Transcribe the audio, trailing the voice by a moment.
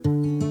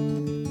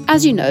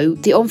As you know,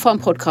 the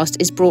OnFARM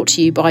podcast is brought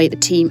to you by the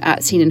team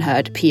at Seen and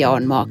Heard PR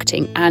and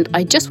Marketing, and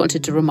I just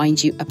wanted to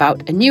remind you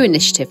about a new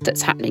initiative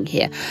that's happening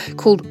here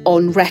called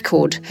On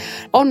Record.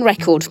 On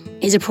Record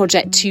is a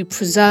project to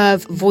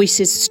preserve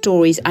voices,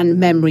 stories and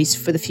memories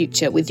for the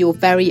future with your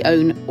very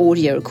own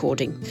audio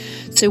recording.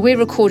 So we're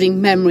recording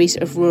memories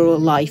of rural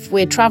life.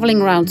 We're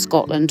travelling around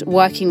Scotland,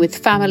 working with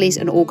families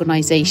and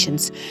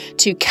organisations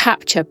to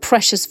capture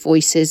precious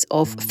voices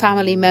of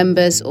family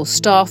members or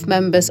staff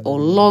members or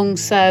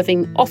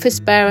long-serving office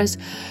bearers,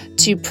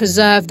 to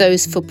preserve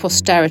those for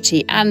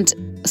posterity and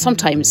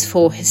sometimes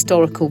for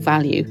historical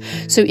value.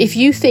 So if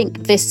you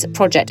think this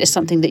project is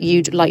something that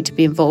you'd like to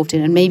be involved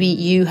in, and maybe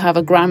you have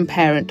a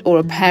grandparent or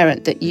a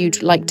parent that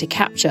you'd like to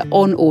capture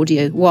on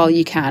audio while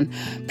you can,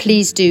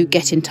 please do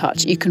get in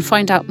touch. You can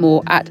find out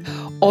more at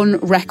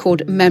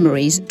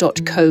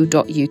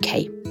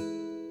onrecordmemories.co.uk.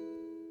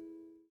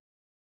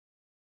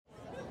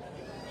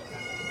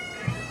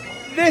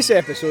 This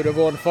episode of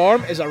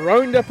OnFARM is a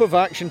roundup of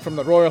action from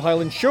the Royal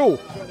Highland Show,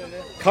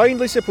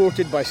 kindly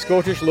supported by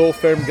Scottish law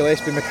firm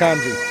Gillespie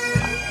McAndrew.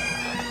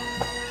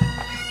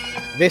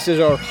 This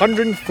is our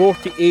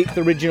 148th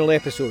original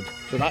episode,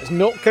 so that's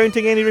not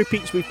counting any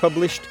repeats we've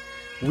published.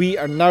 We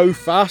are now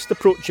fast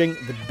approaching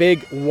the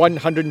big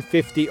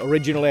 150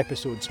 original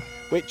episodes,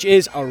 which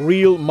is a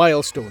real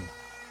milestone.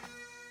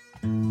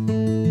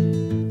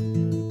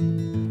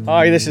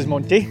 Hi, this is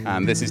Monty.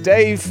 And this is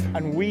Dave.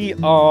 And we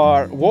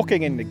are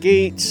walking in the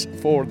gates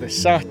for the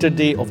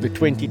Saturday of the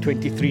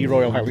 2023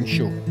 Royal Highland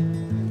Show.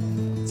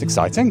 It's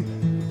exciting.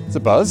 It's a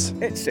buzz.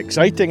 It's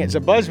exciting. It's a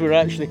buzz. We're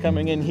actually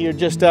coming in here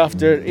just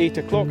after 8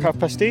 o'clock,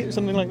 8:30,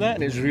 something like that,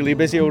 and it's really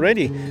busy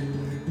already.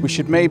 We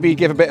should maybe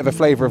give a bit of a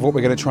flavour of what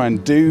we're going to try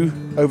and do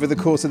over the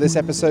course of this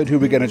episode, who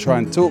we're going to try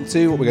and talk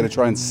to, what we're going to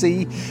try and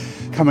see.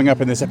 Coming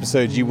up in this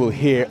episode, you will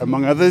hear,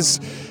 among others,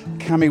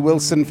 Cammy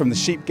Wilson from the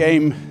Sheep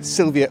Game,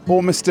 Sylvia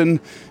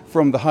Ormiston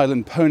from the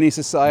Highland Pony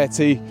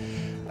Society,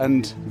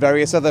 and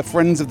various other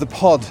friends of the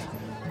pod.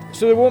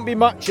 So there won't be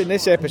much in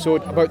this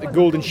episode about the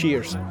Golden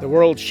Shears, the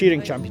World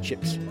Shearing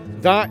Championships.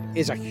 That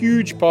is a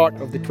huge part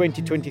of the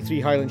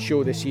 2023 Highland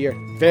Show this year.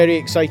 Very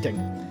exciting.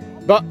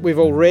 But we've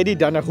already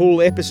done a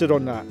whole episode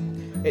on that.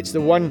 It's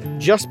the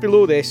one just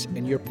below this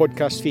in your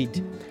podcast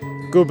feed.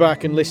 Go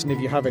back and listen if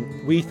you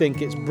haven't. We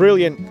think it's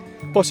brilliant,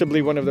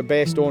 possibly one of the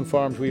best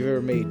on-farms we've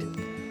ever made.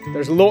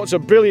 There's lots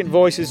of brilliant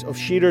voices of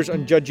shearers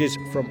and judges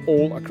from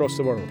all across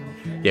the world.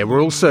 Yeah,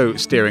 we're also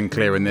steering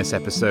clear in this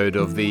episode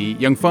of the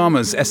Young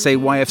Farmers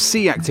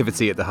SAYFC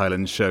activity at the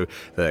Highland Show.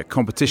 The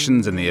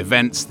competitions and the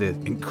events, the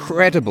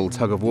incredible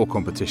tug-of-war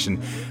competition,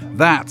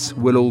 that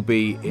will all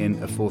be in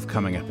a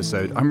forthcoming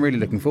episode. I'm really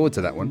looking forward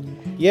to that one.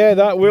 Yeah,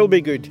 that will be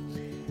good.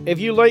 If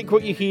you like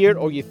what you hear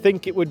or you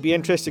think it would be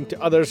interesting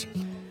to others,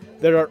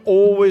 there are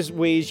always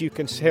ways you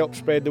can help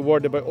spread the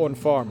word about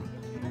OnFARM.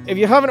 If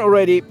you haven't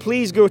already,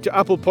 please go to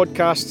Apple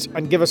Podcasts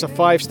and give us a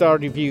 5-star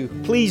review.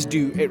 Please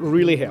do, it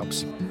really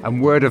helps.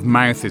 And word of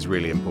mouth is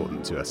really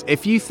important to us.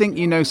 If you think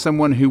you know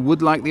someone who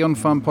would like the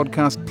OnFARM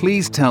podcast,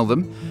 please tell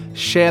them.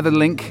 Share the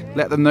link,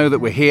 let them know that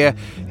we're here.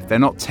 If they're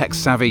not tech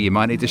savvy, you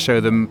might need to show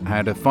them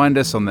how to find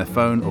us on their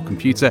phone or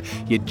computer.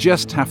 You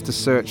just have to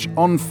search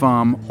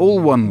OnFARM, all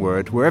one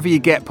word, wherever you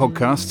get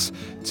podcasts,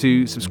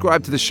 to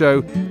subscribe to the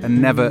show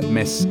and never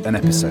miss an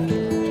episode.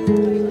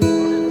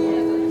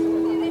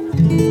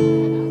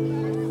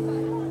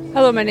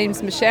 Hello, my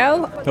name's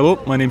Michelle. Hello,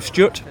 my name's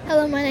Stuart.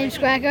 Hello, my name's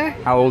Gregor.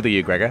 How old are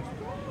you, Gregor?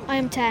 I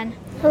am 10.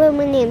 Hello,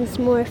 my name's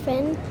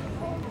Morphin.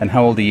 And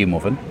how old are you,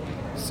 Morven?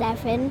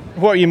 7.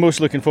 What are you most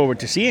looking forward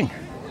to seeing?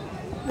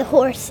 The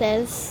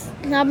horses.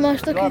 I'm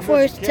most looking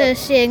forward to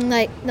seeing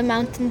like the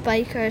mountain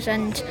bikers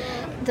and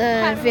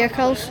the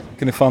vehicles.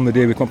 Kind of family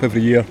day, we come up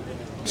every year,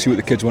 see what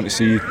the kids want to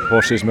see,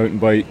 horses, mountain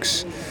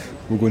bikes.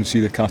 We'll go and see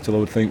the cattle, I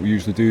would think we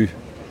usually do,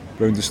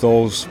 round the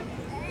stalls.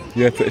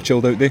 Yeah, pretty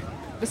chilled out day.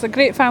 It's a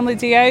great family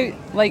day out,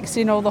 like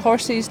seeing all the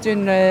horses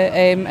doing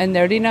in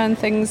the arena and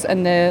things,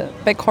 and the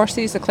big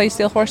horses, the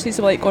Clydesdale horses.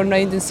 I like going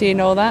round and seeing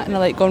all that, and I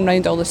like going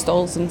round all the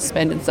stalls and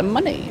spending some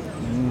money.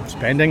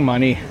 Spending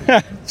money.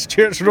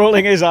 Stuart's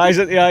rolling his eyes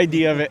at the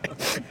idea of it.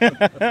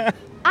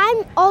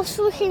 I'm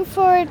also looking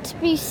forward to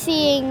be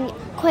seeing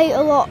quite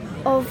a lot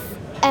of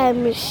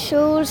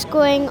shows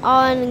going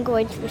on and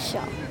going to the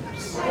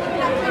shops.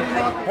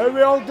 How are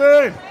we all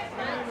doing?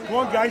 Come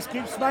on guys,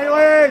 keep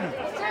smiling!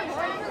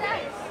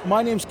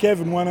 My name's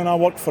Kevin Wynn and I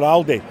work for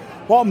Aldi.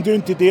 What I'm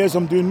doing today is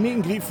I'm doing meet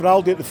and greet for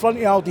Aldi at the front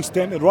of Aldi's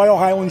tent at the Royal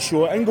Highland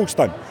Show at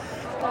Ingolston.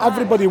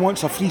 Everybody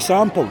wants a free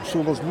sample,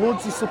 so there's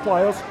loads of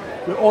suppliers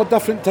with all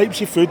different types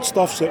of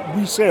foodstuffs that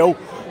we sell.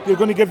 They're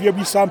going to give you a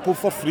wee sample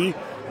for free.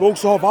 We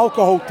also have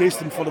alcohol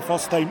tasting for the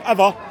first time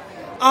ever.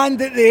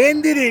 And at the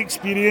end of the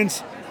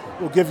experience,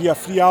 we'll give you a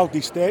free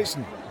Aldi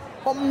Stetson.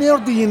 What more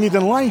do you need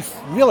in life,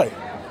 really?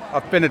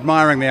 I've been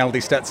admiring the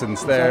Aldi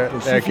Stetsons. They're So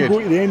good. if you go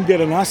to the end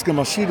there and ask them,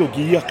 I'm sure they'll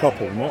give you a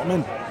couple, you know what I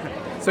mean?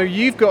 So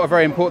you've got a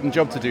very important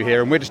job to do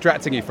here, and we're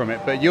distracting you from it,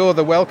 but you're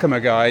the welcomer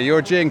guy.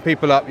 You're geeing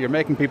people up. You're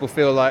making people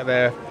feel like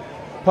they're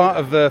part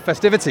of the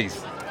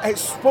festivities.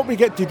 it's what we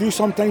get to do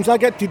sometimes. I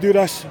get to do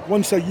this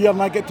once a year,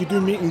 and I get to do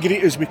meet and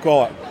greet, as we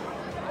call it.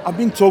 I've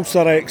been told,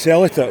 sir, I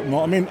excel at it. You know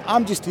what I mean?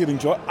 I'm just here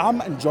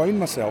I'm enjoying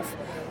myself.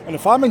 And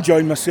if I'm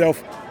enjoying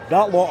myself,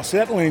 that lot are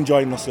certainly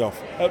enjoying themselves.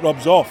 It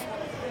rubs off.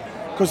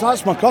 Because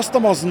that's my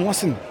customers, and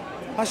listen,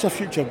 that's your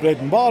future bread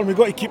and butter, and we've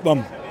got to keep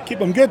them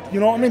good, you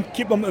know what I mean?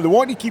 Keep them, they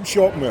want to keep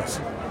shopping with us.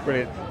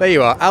 Brilliant. There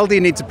you are.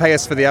 Aldi need to pay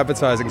us for the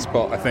advertising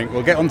spot, I think.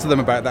 We'll get onto them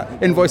about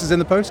that. Invoices in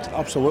the post?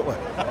 Absolutely.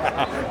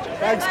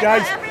 Thanks,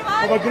 guys.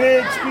 Have a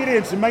great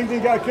experience, and mind you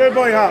get a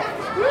cowboy hat.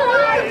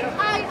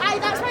 Aye,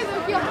 that's my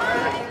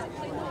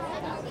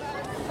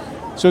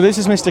book, So this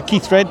is Mr.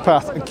 Keith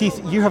Redpath. And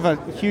Keith, you have a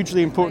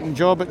hugely important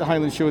job at the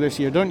Highland Show this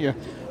year, don't you?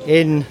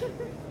 In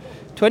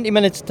 20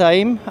 minutes'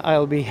 time,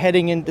 I'll be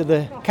heading into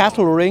the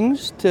cattle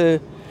rings to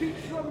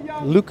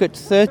look at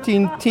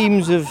 13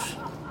 teams of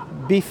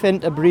beef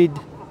interbreed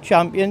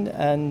champion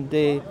and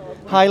the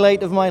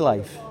highlight of my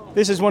life.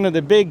 This is one of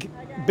the big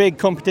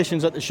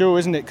competitions at the show,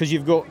 isn't it? Because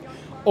you've got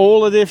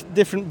all of the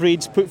different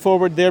breeds put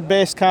forward their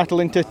best cattle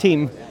into a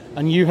team,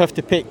 and you have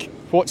to pick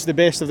what's the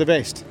best of the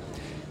best.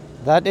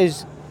 That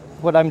is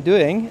what I'm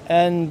doing,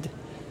 and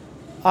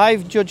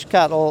I've judged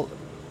cattle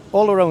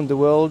all around the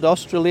world,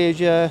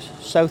 Australasia,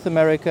 South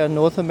America,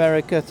 North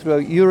America,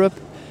 throughout Europe.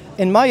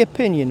 In my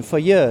opinion, for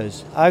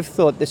years, I've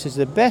thought this is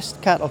the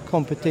best cattle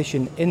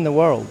competition in the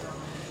world.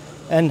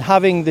 And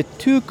having the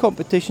two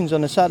competitions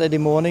on a Saturday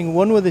morning,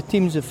 one with the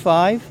teams of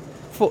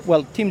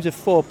teams of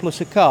four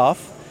plus a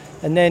calf,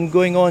 and then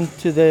going on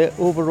to the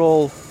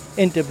overall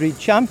interbreed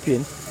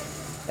champion,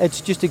 it's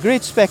just a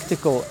great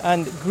spectacle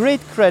and great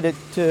credit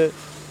to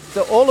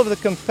all of the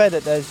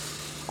competitors.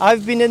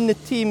 I've been in the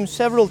team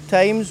several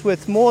times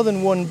with more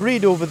than one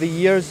breed over the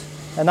years,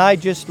 and I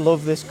just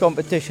love this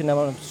competition, and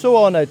I'm so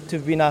honoured to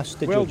have been asked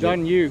to judge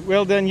it.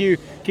 Well done you,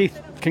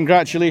 Keith.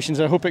 Congratulations,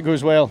 I hope it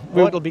goes well.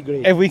 It'll be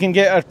great. If we can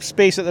get a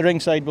space at the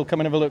ringside, we'll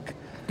come and have a look.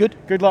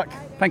 Good luck.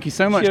 Thank you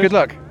so much. Cheers. Good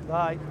luck.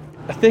 Bye.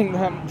 I think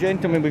that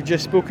gentleman we've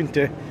just spoken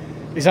to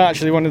is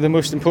actually one of the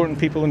most important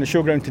people on the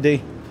showground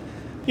today.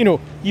 You know,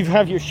 you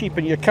have your sheep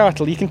and your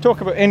cattle, you can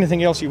talk about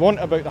anything else you want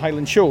about the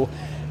Highland Show,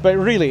 but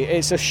really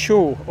it's a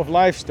show of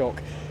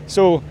livestock.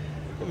 So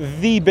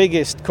the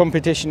biggest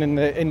competition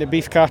in the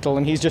beef cattle,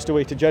 and he's just a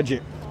way to judge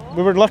it.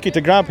 We were lucky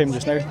to grab him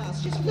just now.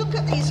 Just look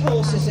at these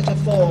horses that are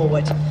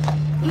forward.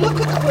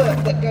 Look at the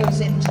work that goes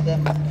into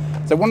them.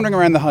 So wandering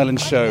around the Highland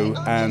Show,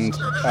 and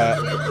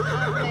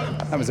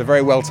that was a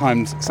very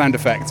well-timed sound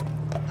effect.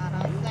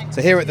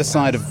 So here at the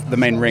side of the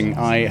main ring,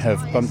 I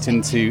have bumped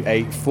into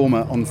a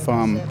former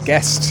OnFARM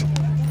guest.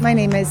 My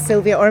name is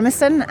Sylvia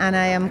Ormison, and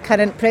I am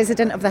current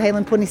president of the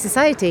Highland Pony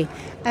Society.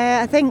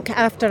 I think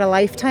after a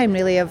lifetime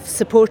really of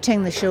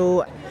supporting the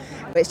show,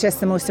 it's just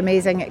the most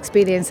amazing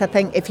experience. I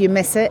think if you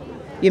miss it,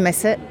 you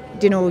miss it.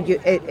 You know,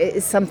 it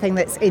is something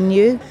that's in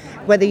you.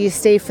 Whether you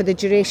stay for the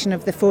duration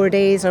of the 4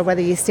 days or whether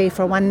you stay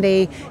for one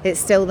day, it's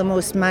still the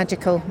most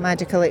magical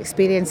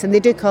experience. And they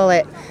do call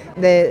it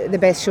the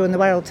best show in the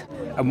world.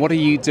 And what are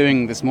you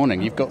doing this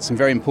morning? You've got some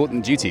very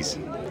important duties.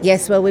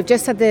 Yes, well, we've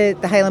just had the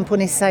Highland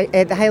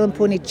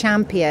Pony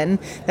champion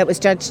that was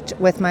judged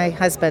with my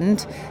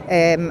husband,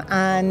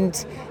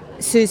 and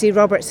Susie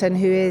Robertson,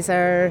 who is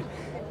our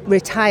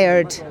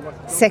retired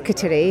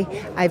secretary.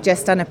 I've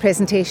just done a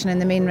presentation in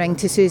the main ring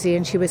to Susie,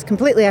 and she was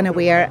completely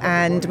unaware,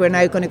 and we're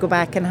now going to go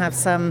back and have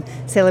some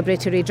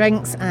celebratory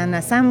drinks and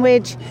a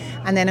sandwich,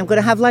 and then I'm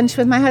going to have lunch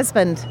with my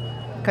husband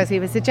because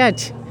he was the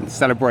judge.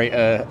 Celebrate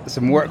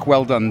some work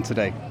well done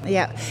today.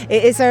 Yeah,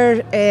 it is our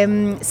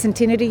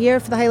centenary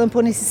year for the Highland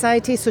Pony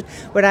Society, so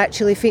we're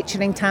actually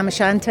featuring Tam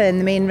O'Shanter in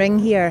the main ring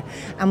here,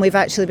 and we've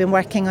actually been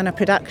working on a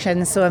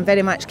production, so I'm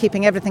very much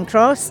keeping everything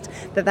crossed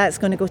that that's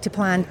going to go to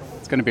plan.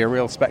 It's going to be a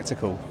real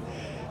spectacle.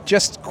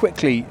 Just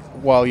quickly,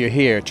 while you're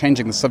here,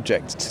 changing the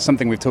subject to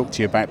something we've talked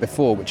to you about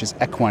before, which is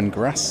equine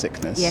grass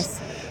sickness.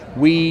 Yes.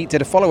 We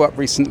did a follow-up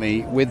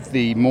recently with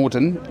the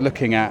Morden,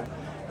 looking at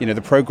the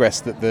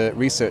progress that the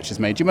research has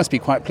made. You must be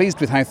quite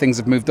pleased with how things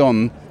have moved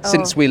on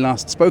since we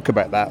last spoke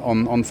about that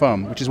on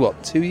OnFARM, which is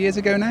 2 years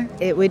ago now?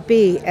 It would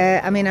be.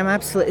 I'm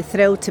absolutely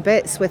thrilled to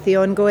bits with the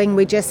ongoing.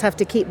 We just have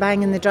to keep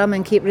banging the drum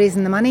and keep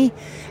raising the money.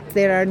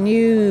 There are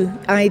new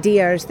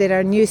ideas, there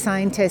are new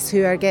scientists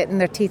who are getting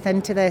their teeth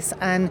into this,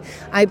 and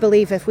I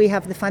believe if we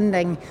have the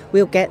funding,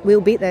 we'll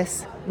beat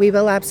this. We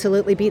will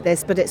absolutely beat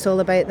this, but it's all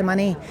about the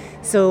money.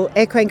 So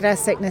Equine Grass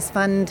Sickness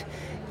Fund,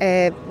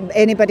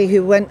 anybody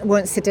who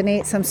wants to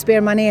donate some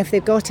spare money, if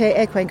they've got it,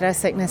 Equine Grass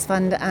Sickness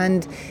Fund,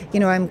 and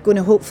I'm going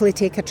to hopefully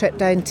take a trip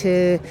down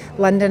to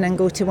London and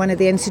go to one of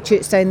the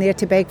institutes down there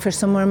to beg for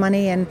some more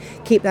money and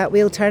keep that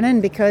wheel turning,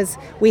 because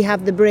we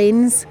have the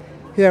brains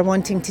who are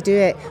wanting to do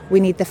it. We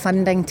need the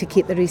funding to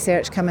keep the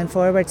research coming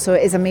forward, so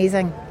it is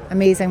amazing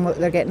what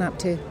they're getting up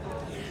to.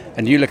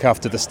 And you look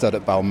after the stud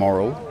at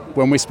Balmoral.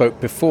 When we spoke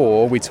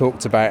before, we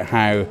talked about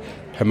how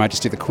Her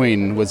Majesty the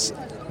Queen was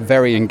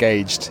very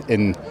engaged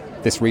in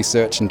this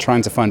research and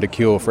trying to find a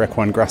cure for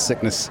equine grass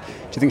sickness. Do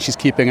you think she's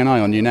keeping an eye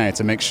on you now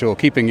to make sure,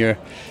 keeping you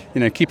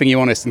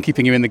honest and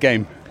keeping you in the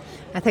game?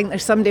 I think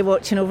there's somebody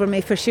watching over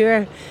me for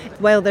sure.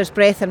 While there's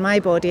breath in my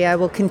body, I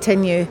will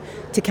continue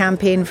to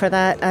campaign for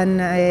that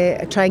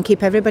and try and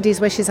keep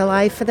everybody's wishes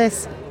alive for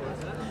this.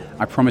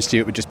 I promised you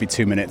it would just be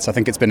 2 minutes. I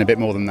think it's been a bit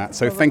more than that.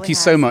 So thank you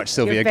so much,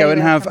 Sylvia. Go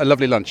and have a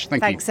lovely lunch.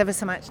 Thanks ever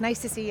so much. Nice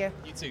to see you.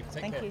 You too.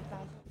 Thank you. Bye.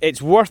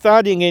 It's worth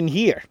adding in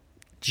here,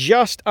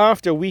 just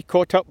after we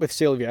caught up with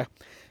Sylvia,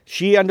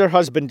 she and her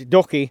husband,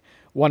 Docky,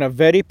 won a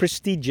very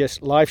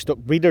prestigious Livestock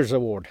Breeders'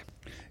 Award.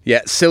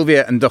 Yeah,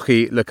 Sylvia and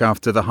Docky look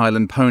after the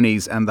Highland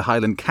ponies and the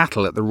Highland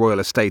cattle at the Royal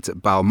Estate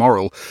at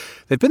Balmoral.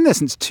 They've been there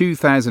since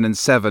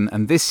 2007,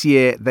 and this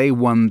year they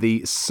won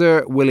the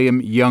Sir William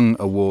Young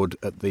Award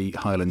at the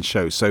Highland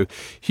Show. So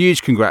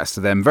huge congrats to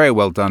them. Very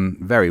well done,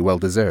 very well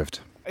deserved.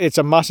 It's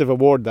a massive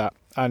award, that,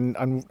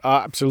 and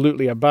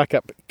absolutely I back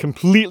up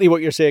completely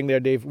what you're saying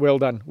there, Dave. Well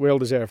done, well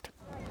deserved.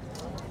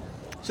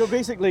 So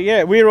basically,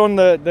 yeah, we're on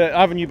the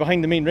avenue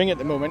behind the main ring at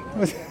the moment.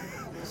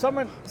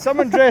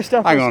 Someone dressed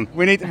up. Hang on,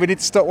 we need to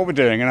stop what we're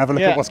doing and have a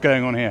look at what's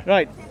going on here.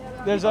 Right,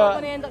 there's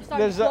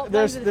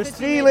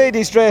three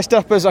ladies dressed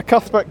up as a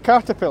Cuthbert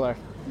caterpillar.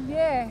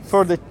 Yes.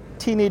 For the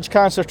Teenage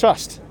Cancer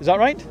Trust. Is that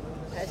right?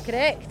 That's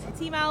correct.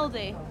 Team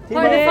Aldi.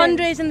 Part of the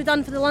fundraising they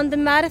done for the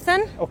London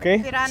Marathon. Okay.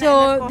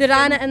 They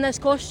ran it in this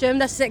costume.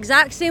 This is the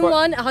exact same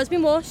one. It has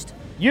been washed.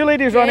 You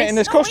ladies ran it in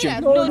this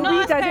costume? No,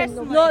 we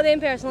didn't. Not them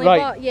personally,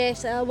 Right. but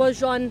yes, it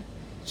was run.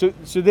 So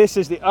this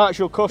is the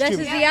actual costume. This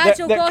is the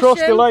actual that costume.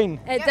 crossed the line.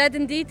 It did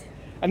indeed.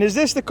 And is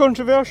this the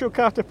controversial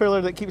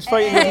caterpillar that keeps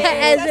fighting?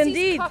 It is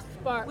indeed.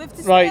 We have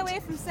to Right. stay away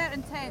from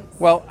certain tents.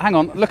 Well, hang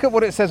on. Look at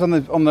what it says on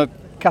the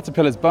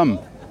caterpillar's bum.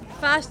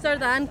 Faster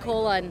than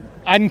Colin.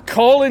 And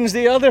Colin's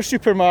the other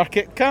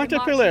supermarket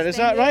caterpillar. Is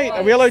that right?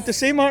 Are we allowed to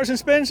say Marks and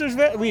Spencer's?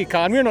 We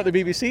can. We're not the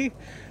BBC.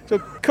 So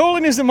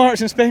Colin is the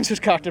Marks and Spencer's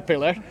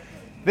caterpillar.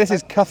 This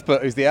is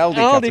Cuthbert, who's the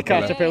Aldi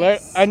caterpillar.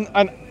 And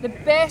The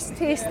best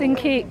tasting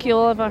cake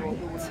you'll ever eat.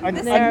 And-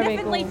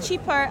 Significantly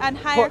cheaper and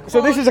higher What,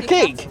 so this is a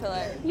quality cake?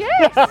 caterpillar.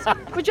 Yes.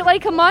 Would you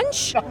like a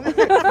munch?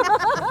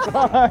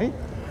 Bye.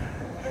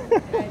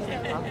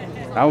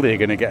 Aldi are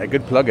going to get a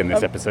good plug in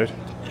this episode.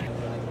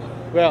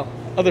 Well,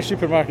 other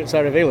supermarkets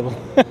are available.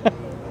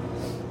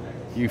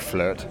 You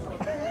flirt.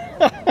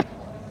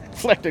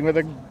 Flirting with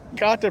a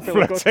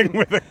caterpillar Flirting costume.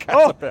 with a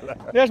caterpillar.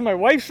 Oh, there's my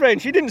wife's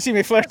friend. She didn't see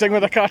me flirting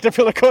with a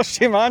caterpillar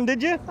costume, Anne,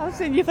 did you? I was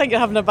saying, you think you're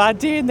having a bad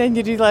day and then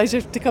you realise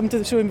you have to come to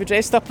the show and be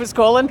dressed up as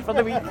Colin for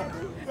the week.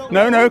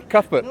 No,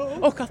 Cuthbert.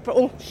 Oh, Cuthbert,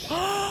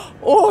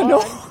 oh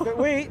no. But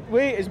wait,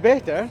 it's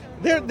better.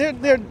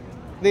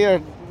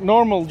 Their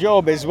normal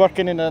job is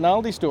working in an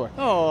Aldi store.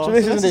 Oh, so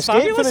this is an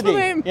escape for fabulous the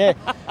day. them. Yeah.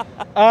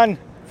 Anne,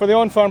 for the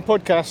OnFARM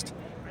podcast,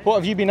 what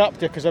have you been up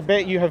to? Because I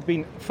bet you have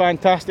been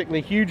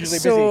fantastically, hugely busy.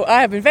 So I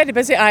have been very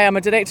busy. I am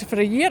a director for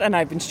a year and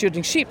I've been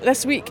stewarding sheep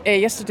this week,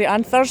 yesterday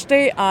and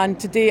Thursday, and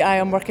today I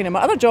am working in my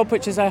other job,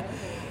 which is a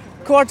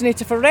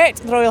coordinator for RET,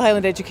 the Royal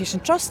Highland Education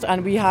Trust,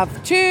 and we have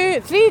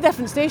 3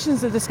 different stations.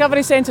 The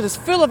Discovery Centre is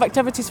full of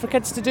activities for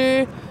kids to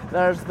do.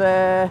 There's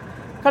the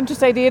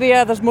countryside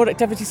area, there's more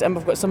activities, and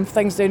we've got some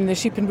things down in the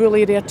sheep and wool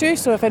area too,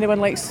 so if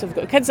anyone likes, we've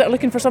got kids that are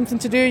looking for something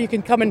to do, you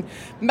can come and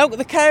milk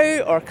the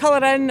cow or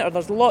colour in, or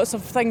there's lots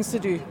of things to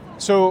do.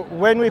 So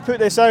when we put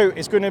this out,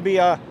 it's going to be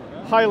a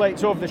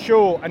highlights of the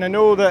show, and I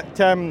know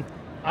that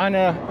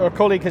Anna, our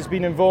colleague, has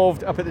been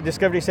involved up at the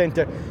Discovery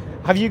Centre.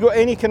 Have you got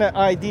any kind of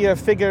idea,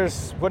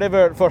 figures,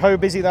 whatever, for how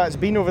busy that's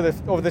been over the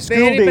school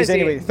Very days busy,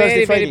 anyway?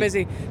 Thursday, Friday. very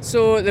busy.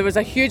 So there was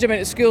a huge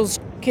amount of schools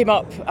came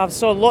up. I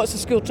saw lots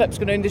of school trips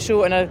going around the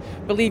show, and I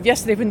believe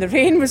yesterday when the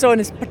rain was on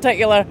in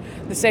particular,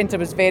 the centre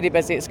was very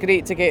busy. It's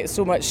great to get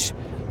so much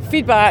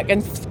feedback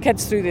and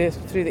kids through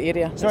the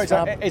area. So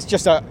it's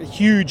just a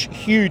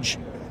huge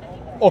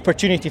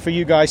opportunity for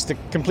you guys to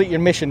complete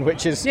your mission,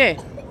 which is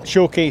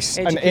showcase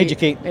and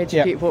educate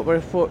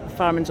what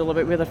farming's all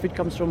about, where the food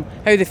comes from,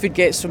 how the food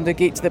gets from the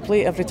gate to the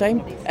plate every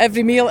time,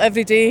 every meal,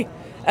 every day,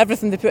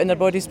 everything they put in their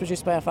bodies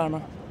produced by a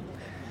farmer.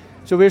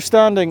 So we're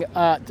standing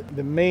at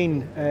the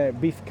main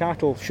beef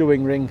cattle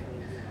showing ring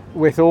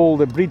with all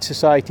the Breed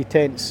Society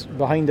tents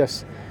behind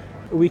us.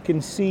 We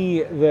can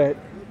see the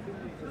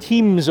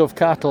teams of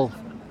cattle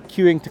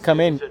queuing to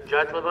come in. Ladies and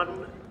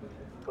gentlemen,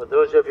 for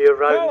those of you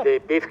around the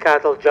beef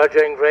cattle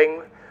judging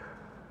ring,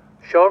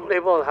 shortly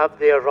we'll have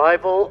the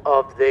arrival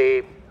of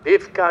the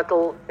beef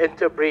cattle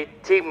interbreed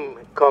team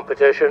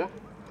competition.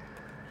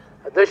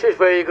 And this is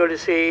where you're going to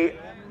see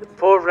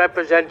 4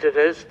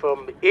 representatives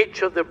from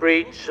each of the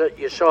breeds that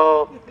you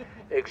saw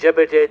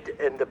exhibited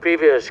in the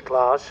previous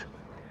class.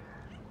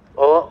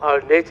 All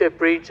our native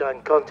breeds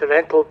and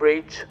continental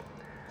breeds.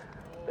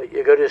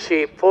 You're going to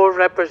see 4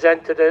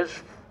 representatives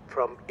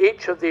from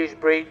each of these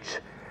breeds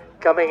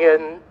coming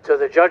in to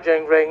the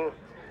judging ring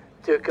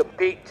to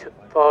compete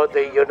for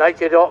the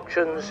United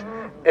Auctions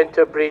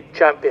Interbreed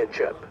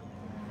Championship.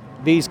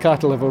 These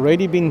cattle have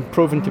already been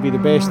proven to be the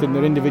best in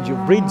their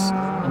individual breeds,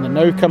 and they're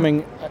now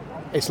coming.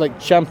 It's like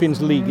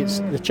Champions League. It's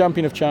the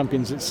champion of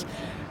champions.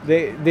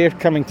 They're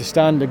coming to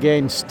stand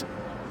against.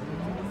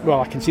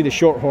 Well, I can see the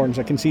Shorthorns,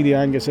 I can see the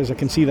Angus's, I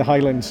can see the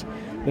Highlands.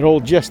 They're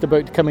all just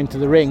about to come into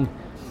the ring,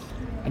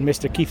 and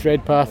Mr. Keith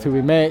Redpath, who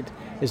we met,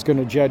 is going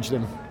to judge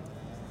them.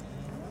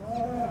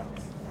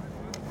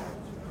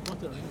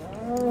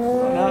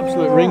 An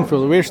absolute ring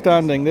full. We're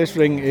standing, this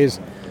ring is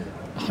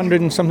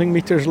 100 and something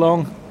metres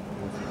long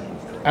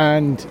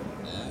and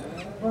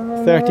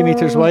 30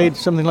 metres wide,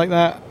 something like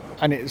that,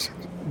 and it's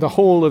the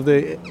whole of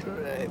the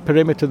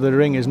perimeter of the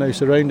ring is now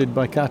surrounded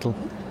by cattle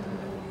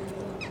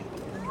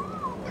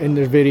in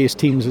their various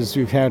teams, as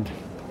we've heard.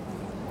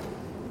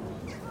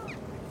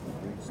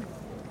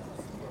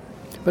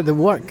 But the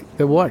work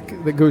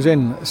that goes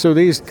in, so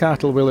these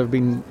cattle will have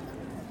been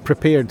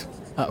prepared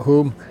at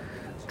home,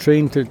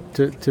 trained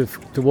to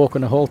walk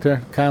on a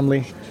halter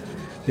calmly.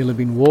 They'll have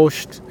been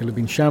washed, they'll have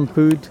been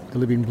shampooed,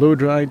 they'll have been blow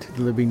dried,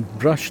 they'll have been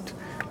brushed,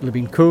 they'll have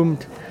been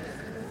combed,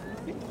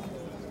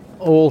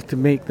 all to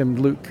make them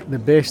look the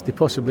best they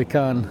possibly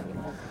can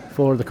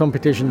for the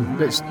competition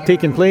that's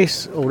taken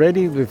place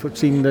already. We've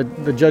seen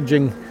the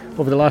judging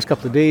over the last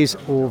couple of days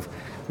of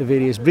the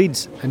various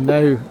breeds, and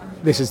now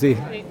this is the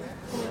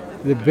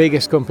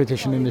biggest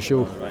competition in the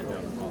show.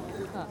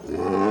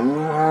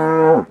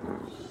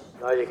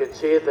 Now you can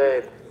see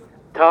the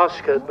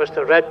task that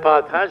Mr.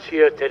 Redpath has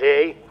here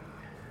today.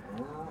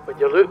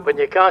 When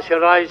you cast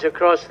your eyes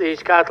across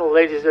these cattle,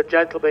 ladies and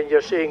gentlemen,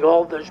 you're seeing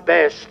all that's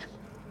best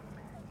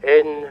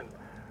in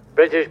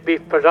British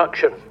beef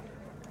production.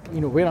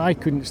 You know, where I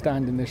couldn't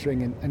stand in this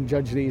ring and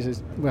judge these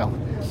is, well,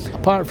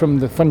 apart from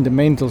the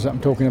fundamentals that I'm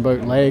talking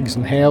about, legs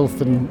and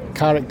health and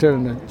character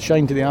and the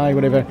shine to the eye,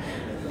 whatever,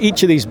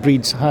 each of these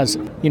breeds has,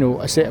 you know,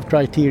 a set of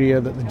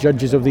criteria that the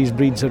judges of these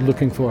breeds are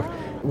looking for.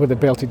 With a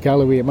belted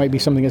Galloway, it might be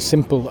something as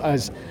simple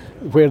as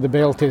where the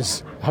belt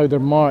is, how they're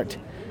marked.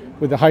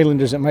 With the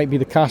Highlanders, it might be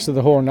the cast of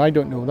the horn. I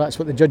don't know. That's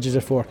what the judges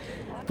are for.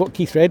 What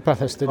Keith Redpath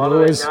has to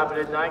know is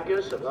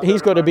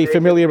he's got to be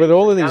familiar with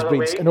all of these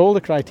breeds and all the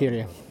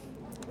criteria.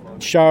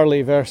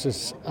 Charlie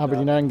versus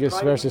Aberdeen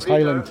Angus versus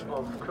Highland.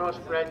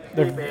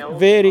 They're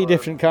very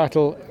different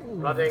cattle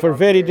for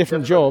very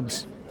different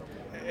jobs.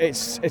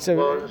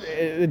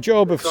 The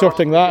job of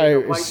sorting that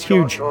out is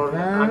huge.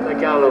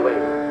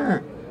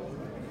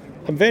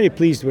 I'm very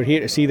pleased we're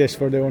here to see this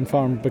for the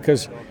OnFARM,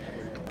 because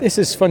this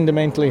is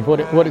fundamentally what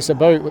it's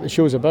about, what the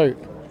show's about.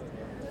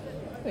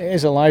 It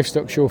is a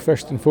livestock show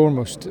first and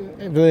foremost.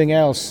 Everything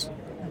else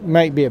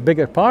might be a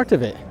bigger part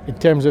of it in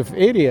terms of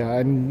area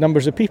and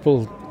numbers of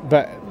people,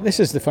 but this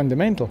is the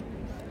fundamental.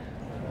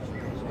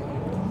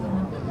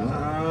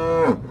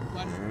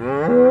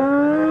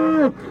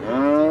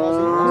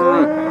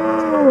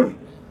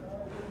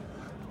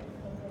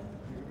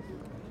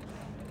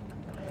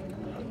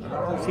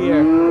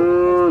 Here,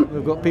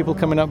 we've got people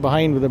coming up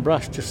behind with a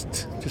brush,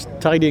 just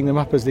tidying them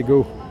up as they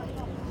go.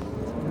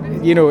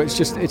 You know,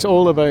 it's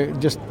all about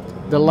just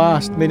the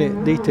last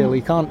minute detail.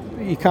 You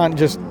can't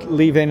just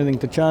leave anything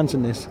to chance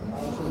in this.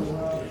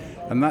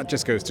 And that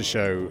just goes to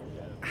show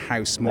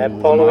how small the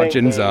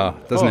margins are,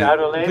 doesn't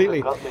it?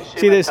 Completely.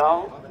 See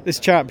this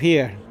chap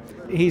here.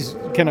 He's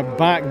kind of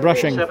back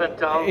brushing.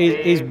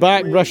 He's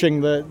back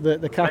brushing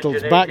the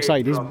cattle's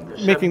backside. He's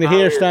making the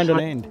hair stand on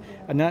end.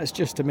 And that's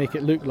just to make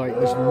it look like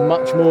there's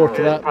much more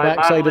to that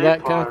backside of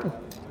that cattle.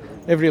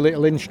 Every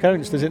little inch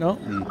counts, does it not?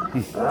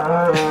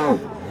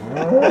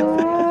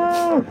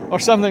 Or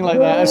something like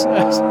that.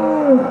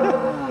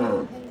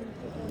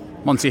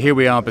 Monty, here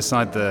we are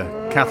beside the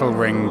cattle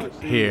ring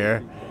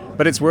here.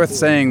 But it's worth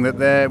saying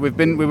that we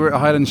were at a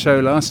Highland show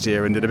last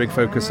year and did a big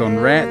focus on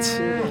Rhett,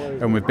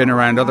 and we've been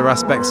around other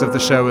aspects of the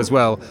show as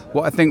well.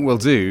 What I think we'll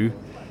do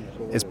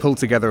is pull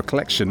together a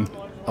collection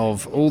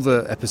of all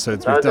the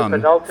episodes we've done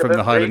from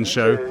the Highland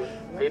show,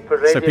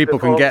 so people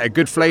can get a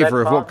good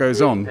flavour of what goes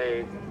on.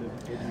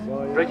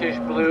 British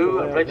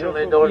blue,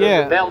 originally known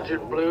as the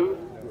Belgian blue.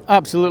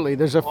 Absolutely.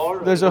 There's a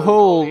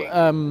whole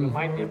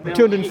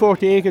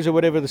 240 acres or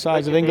whatever the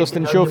size of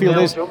Ingliston Showfield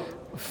is,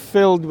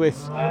 filled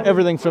with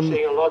everything from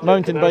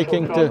mountain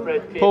biking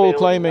to pole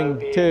climbing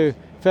to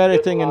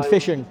ferreting and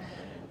fishing.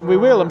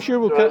 I'm sure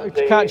we'll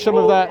catch some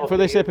of that for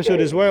this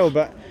episode as well,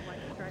 but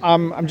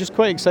I'm just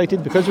quite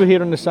excited because we're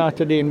here on the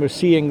Saturday and we're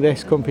seeing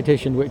this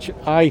competition, which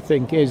I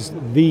think is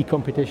the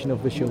competition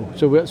of the show.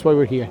 So that's why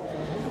we're here.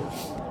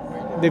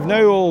 They've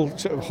now all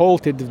sort of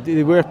halted.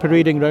 They were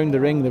parading around the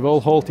ring. They've all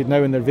halted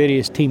now in their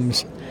various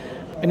teams.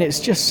 And it's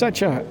just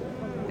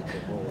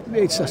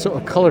it's a sort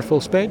of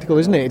colourful spectacle,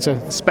 isn't it? It's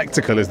a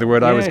spectacle is the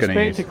word I was going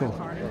to use. Spectacle.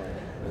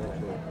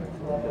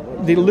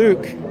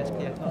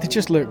 They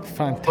just look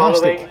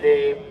fantastic. Following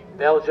the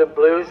Belgian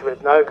blues,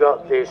 we've now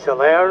got the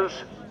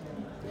Solaires.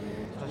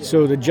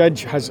 So the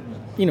judge has,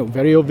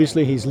 very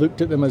obviously he's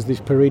looked at them as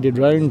they've paraded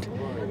round,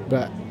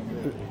 but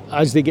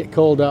as they get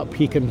called up,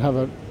 he can have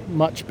a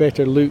much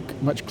better look,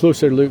 much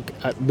closer look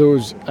at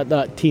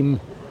that team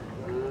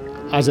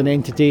as an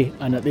entity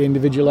and at the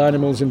individual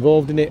animals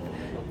involved in it.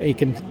 He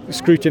can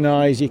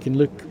scrutinise, he can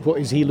look, what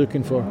is he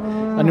looking for?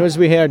 And as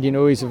we heard,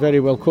 he's a very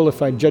well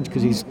qualified judge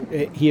because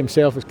he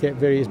himself has kept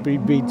various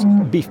beef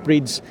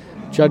breeds,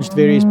 judged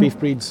various beef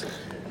breeds.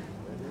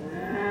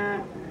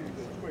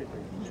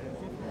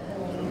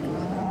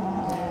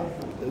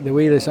 The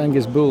way this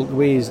Angus bull,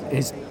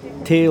 his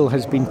tail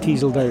has been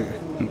teaseled out,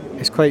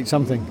 it's quite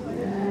something.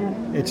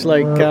 It's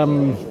like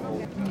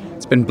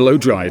it's been blow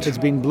dried. It's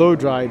been blow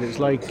dried. It's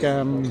like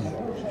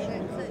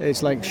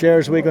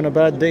Cher's wig on a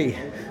bad day.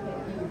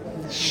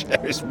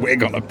 Cher's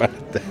wig on a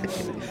bad day.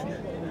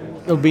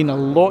 There'll been a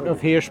lot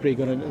of hairspray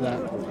going into that.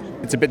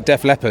 It's a bit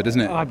Def Leppard,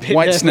 isn't it?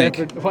 White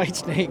Snake. White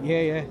Snake,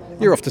 yeah.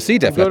 You're off to see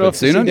Def Leppard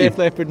soon, aren't you? Def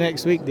Leppard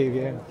next week, Dave,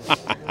 yeah.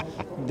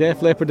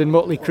 Def Leppard and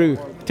Motley Crue.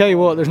 Tell you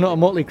what, there's not a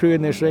Motley Crue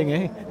in this ring,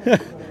 eh?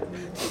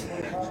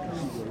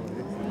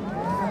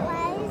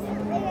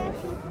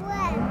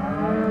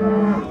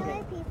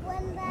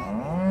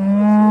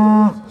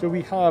 So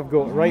we have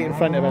got, right in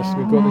front of us,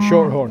 we've got the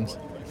Shorthorns,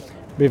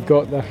 we've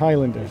got the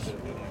Highlanders,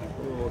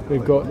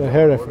 we've got the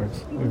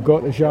Herefords, we've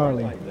got the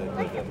Jarley,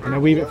 and a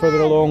wee bit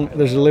further along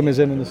there's the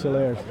Limousin and the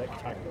Solaires.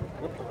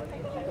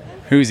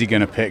 Who's he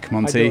going to pick,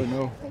 Monty?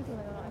 I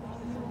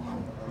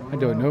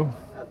don't know.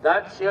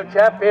 That's your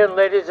champion,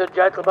 ladies and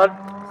gentlemen.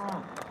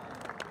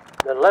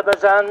 The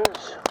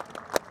Limousins,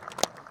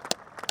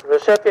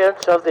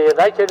 recipients of the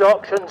United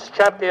Auctions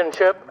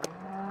Championship.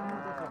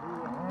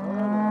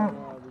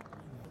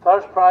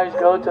 First prize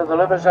goes to the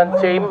Limousin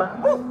team.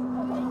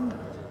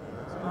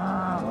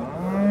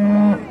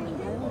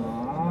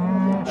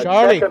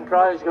 Charlie. Second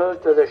prize goes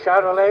to the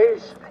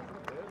Charolais.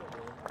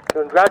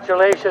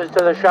 Congratulations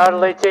to the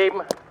Charolais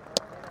team.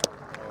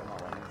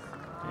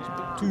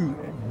 Two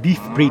beef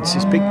breeds.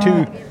 He's picked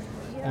two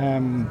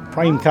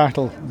prime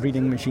cattle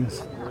breeding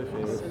machines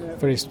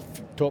for his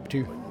top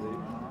two.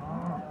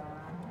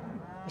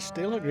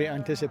 Still a great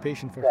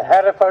anticipation for the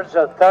Herefords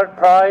are third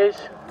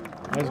prize.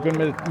 He's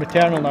going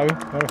maternal now,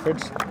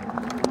 Herefords.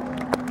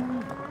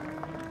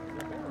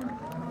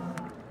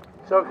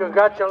 So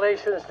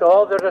congratulations to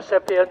all the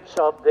recipients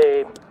of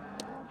the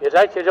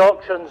United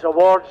Auctions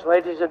Awards,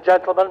 ladies and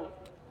gentlemen.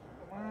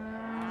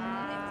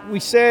 We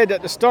said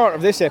at the start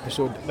of this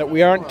episode that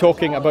we aren't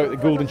talking about the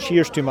Golden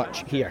Shears too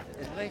much here.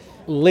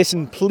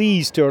 Listen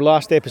please to our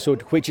last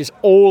episode, which is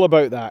all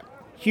about that.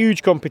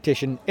 Huge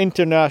competition,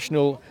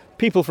 international,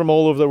 people from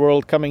all over the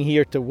world coming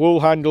here to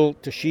wool handle,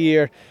 to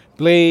shear,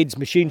 blades,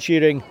 machine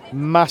shearing,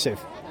 massive.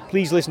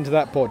 Please listen to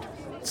that pod.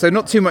 So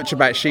not too much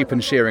about sheep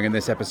and shearing in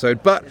this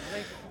episode, but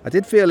I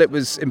did feel it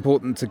was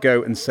important to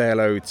go and say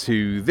hello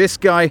to this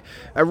guy,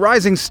 a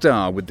rising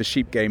star with the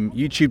Sheep Game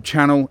YouTube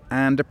channel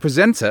and a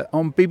presenter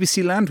on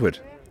BBC Landward.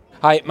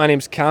 Hi, my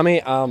name's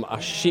Cammy. I'm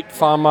a sheep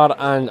farmer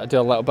and I do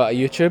a little bit of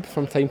YouTube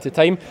from time to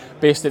time,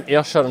 based in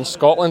Ayrshire in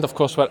Scotland. Of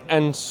course, we're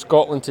in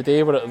Scotland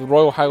today. We're at the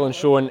Royal Highland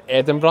Show in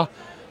Edinburgh,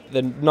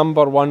 the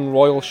 #1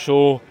 royal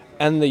show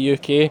in the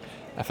UK,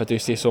 if I do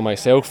say so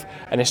myself,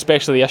 and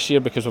especially this year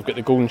because we've got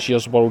the Golden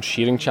Shears World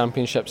Shearing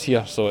Championships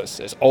here, so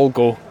it's all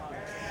go.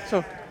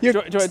 So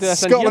you're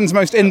Scotland's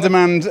most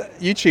in-demand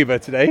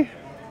YouTuber today.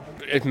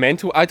 It's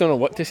mental. I don't know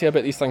what to say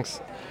about these things.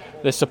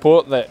 The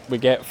support that we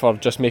get for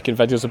just making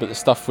videos about the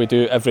stuff we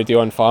do every day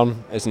on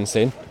farm is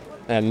insane.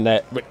 And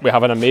we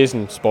have an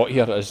amazing spot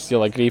here, as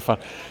you'll agree. For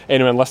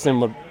anyone listening,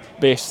 we're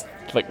based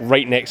like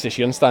right next to the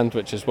shearing stand,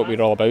 which is what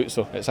we're all about,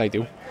 so it's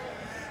ideal.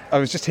 I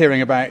was just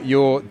hearing about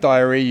your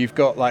diary. You've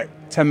got like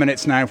 10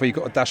 minutes now before you've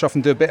got to dash off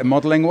and do a bit of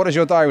modelling. What does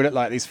your diary look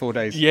like these 4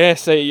 days?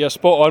 Yes, you're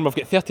spot on. We've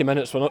got 30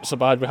 minutes, we're not so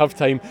bad, we have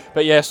time.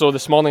 But yeah, so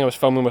this morning I was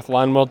filming with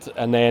Landward,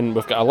 and then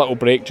we've got a little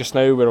break just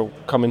now where I'll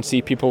come and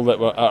see people that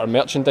were at our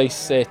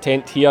merchandise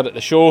tent here at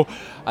the show,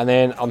 and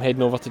then I'm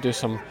heading over to do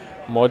some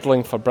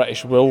modelling for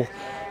British wool.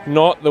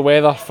 Not the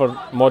weather for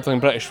modelling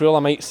British wool,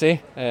 I might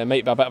say. It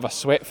might be a bit of a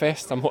sweat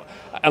fest,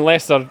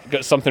 unless they've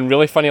got something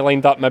really funny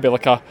lined up, maybe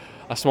like a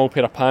small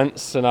pair of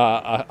pants and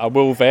a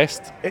wool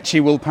vest. Itchy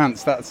wool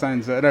pants, that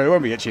sounds... no, it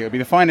won't be itchy, it'll be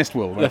the finest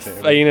wool. The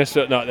finest,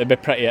 no, they'd be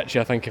pretty itchy,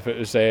 I think, if it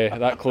was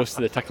that close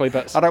to the tickly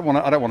bits. I don't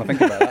want to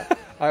think about that.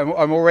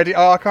 I'm already...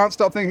 I can't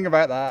stop thinking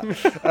about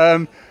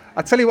that.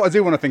 I tell you what I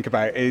do want to think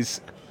about is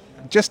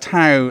just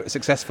how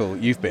successful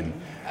you've been.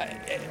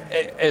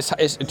 Do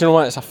you know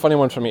what? It's a funny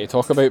one for me to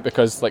talk about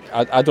because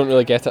I don't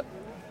really get it.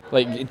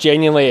 Like,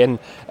 genuinely, and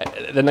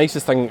the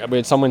nicest thing, we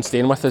had someone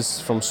staying with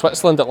us from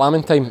Switzerland at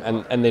lambing time,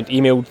 and they'd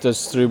emailed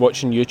us through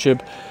watching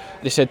YouTube.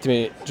 They said to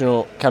me, do you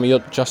know, Cammy, you're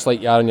just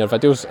like you are in your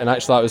videos, and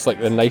actually that was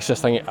like the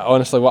nicest thing.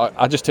 Honestly,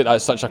 I just took that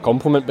as such a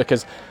compliment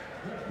because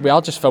we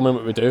are just filming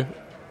what we do,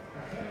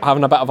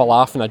 having a bit of a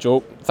laugh and a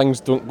joke. Things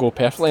don't go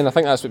perfectly, and I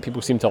think that's what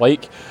people seem to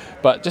like,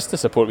 but just the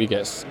support we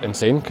get is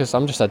insane because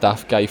I'm just a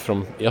daft guy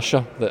from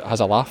Ayrshire that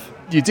has a laugh.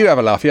 You do have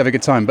a laugh, you have a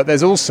good time, but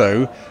there's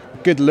also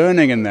good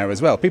learning in there as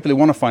well. People who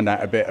want to find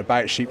out a bit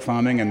about sheep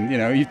farming, and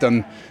you've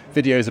done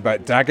videos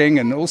about dagging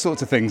and all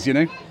sorts of things,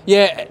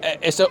 Yeah,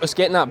 it's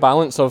getting that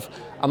balance of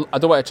I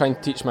don't want to try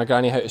and teach my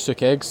granny how to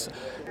soak eggs,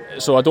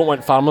 so I don't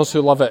want farmers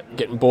who love it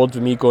getting bored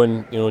with me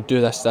going, do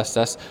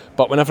this,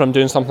 but whenever I'm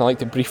doing something I like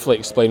to briefly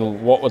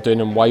explain what we're doing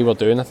and why we're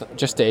doing it,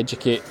 just to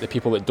educate the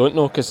people that don't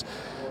know, because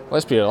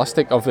let's be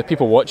realistic, of the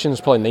people watching,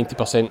 there's probably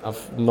 90%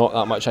 have not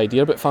that much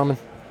idea about farming.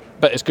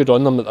 But it's good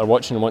on them that they're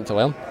watching and want to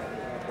learn.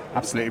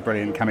 Absolutely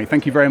brilliant, Cammy.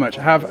 Thank you very much.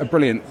 Have a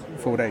brilliant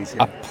 4 days.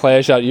 A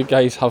pleasure. You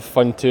guys have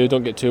fun too.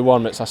 Don't get too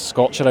warm. It's a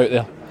scorcher out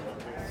there.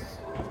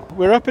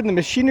 We're up in the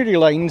machinery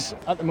lines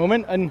at the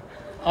moment, and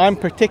I'm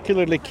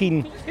particularly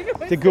keen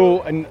to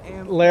go and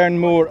learn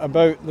more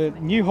about the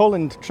New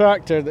Holland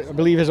tractor that I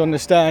believe is on the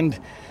stand,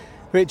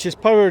 which is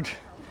powered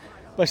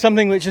by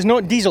something which is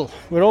not diesel.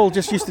 We're all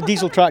just used to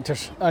diesel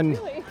tractors,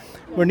 and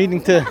we're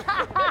needing to,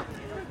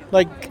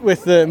 like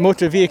with the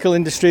motor vehicle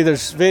industry,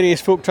 there's various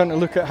folk trying to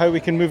look at how we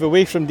can move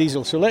away from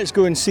diesel. So let's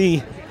go and see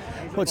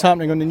what's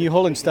happening on the New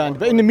Holland stand.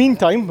 But in the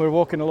meantime, we're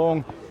walking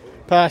along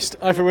past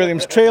Arthur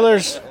Williams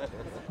trailers,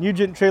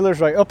 Nugent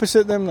trailers right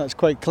opposite them. That's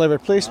quite clever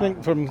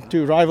placement from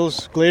two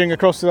rivals glaring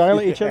across the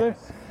aisle at each other.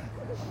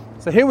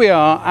 So here we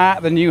are at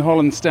the New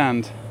Holland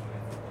stand.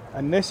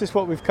 And this is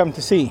what we've come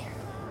to see.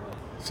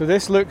 So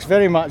this looks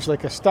very much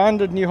like a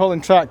standard New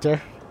Holland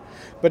tractor,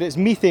 but it's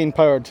methane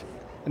powered.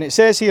 And it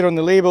says here on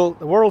the label,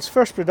 the world's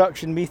first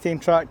production methane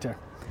tractor.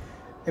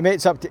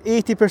 Emits up to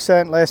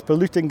 80% less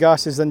polluting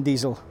gases than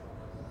diesel.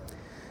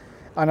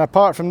 And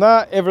apart from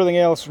that, everything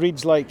else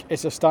reads like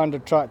it's a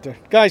standard tractor.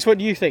 Guys, what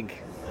do you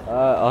think?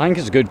 I think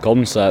it's a good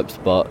concept,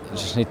 but I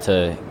just need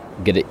to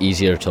get it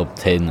easier to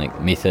obtain, like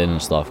methane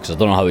and stuff, because I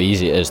don't know how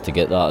easy it is to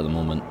get that at the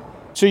moment.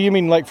 So you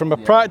mean like from a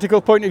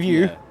practical point of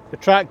view, the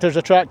tractor's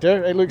a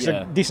tractor, it looks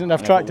a decent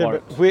enough tractor,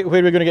 but where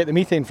are we going to get the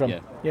methane from?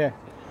 Yeah.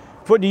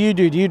 What do you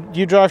do? Do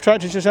you drive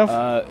tractors yourself?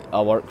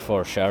 I work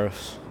for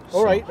sheriffs.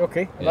 All right,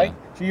 okay, right.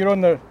 So you're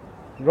on the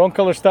wrong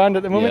colour stand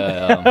at the moment?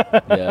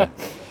 Yeah.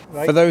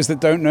 Right. For those that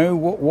don't know,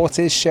 what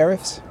is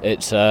Sheriffs?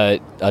 It's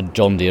a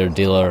John Deere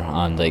dealer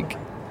and like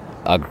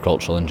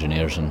agricultural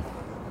engineers, and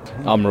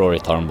I'm Rory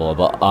Turnbull,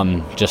 but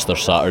I'm just their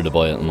Saturday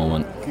boy at the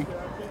moment. Okay.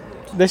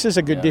 This is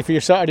a good day for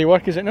your Saturday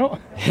work, is it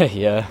not?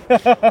 Yeah.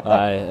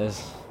 It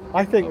is.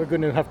 I think we're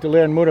going to have to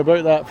learn more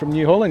about that from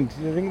New Holland.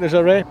 Do you think there's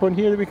a rep on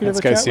here that we can Let's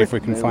have a go chat see with? if we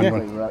can find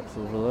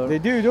one. They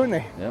do, don't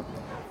they? Yep.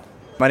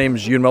 My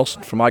name's Ewan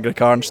Wilson from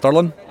Agricar in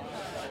Stirling.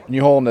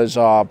 New Holland is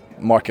a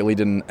market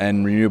leading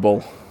in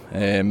renewable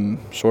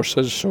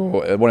sources,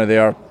 so one of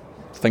their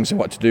things they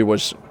wanted to do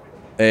was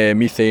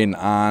methane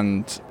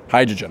and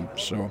hydrogen.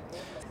 So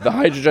the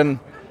hydrogen,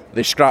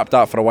 they scrapped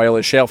that for a while,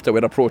 they shelved it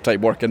with a prototype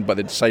working, but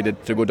they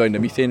decided to go down the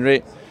methane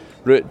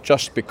route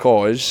just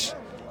because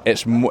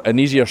it's an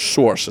easier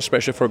source,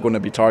 especially if we're going to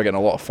be targeting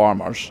a lot of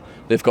farmers.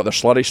 They've got their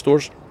slurry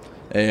stores.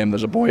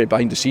 There's a boy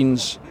behind the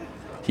scenes,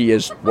 he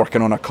is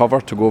working on a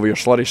cover to go over your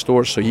slurry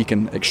stores so he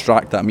can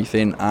extract that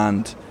methane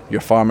and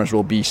your farmers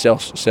will be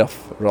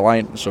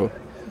self-reliant. So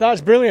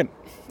that's brilliant.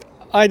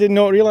 I did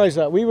not realise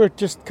that. We were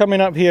just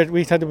coming up here,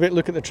 we had a bit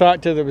look at the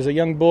tractor, there was a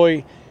young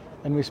boy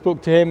and we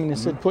spoke to him and he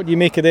said, what do you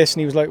make of this?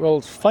 And he was like, well,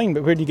 it's fine,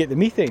 but where do you get the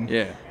methane?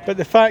 Yeah. But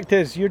the fact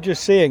is, you're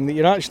just saying that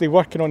you're actually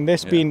working on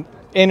this being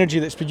energy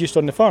that's produced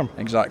on the farm.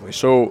 Exactly.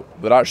 So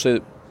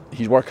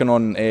he's working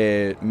on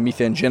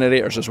methane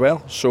generators as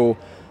well. So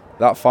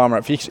that farmer,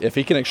 if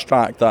he can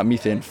extract that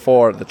methane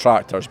for the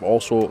tractors, but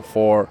also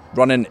for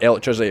running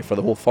electricity for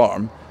the whole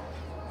farm,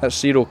 that's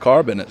zero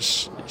carbon.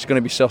 It's going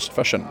to be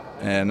self-sufficient,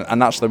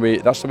 and that's the way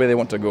they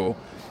want to go.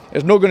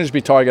 It's not going to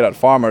be targeted at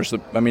farmers.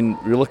 I mean,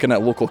 you're looking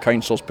at local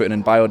councils putting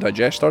in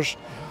biodigesters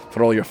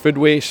for all your food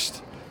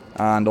waste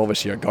and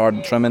obviously your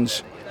garden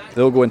trimmings.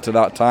 They'll go into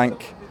that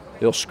tank.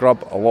 They'll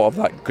scrub a lot of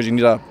that because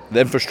the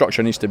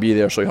infrastructure needs to be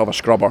there, so you have a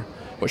scrubber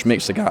which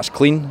makes the gas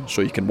clean,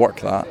 so you can work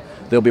that.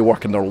 They'll be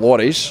working their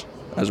lorries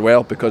as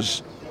well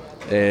because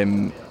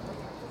the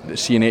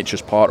C&H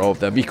is part of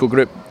the Vico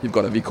group. You've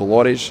got the Vico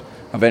lorries.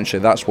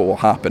 Eventually that's what will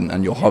happen,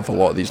 and you'll have a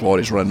lot of these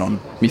lorries running on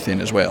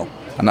methane as well,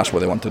 and that's what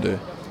they want to do.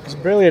 It's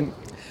brilliant.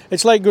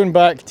 It's like going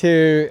back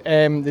to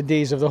the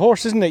days of the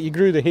horse, isn't it? You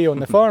grew the hay on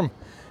the farm.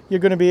 You're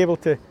going to be able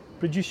to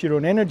produce your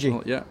own energy.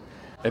 Well, yeah.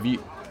 If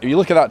you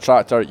look at that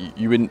tractor,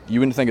 you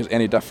wouldn't think it's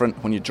any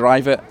different. When you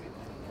drive it,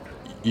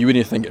 you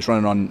wouldn't think it's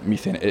running on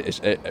methane.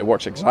 It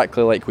works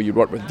exactly like when you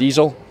work with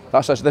diesel.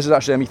 This is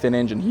actually a methane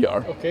engine here.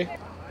 Okay.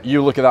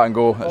 You look at that and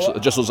go, it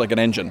just looks like an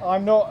engine.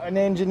 I'm not an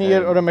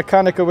engineer or a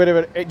mechanic or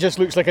whatever. It just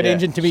looks like an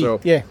engine to me. So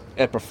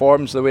it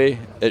performs the way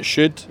it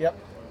should. Yep.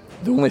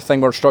 The only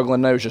thing we're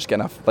struggling now is just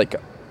getting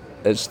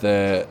is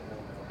the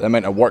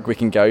amount of work we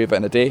can get out of it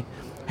in a day.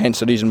 Hence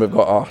the reason we've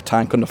got a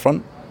tank on the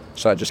front.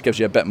 So it just gives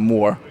you a bit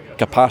more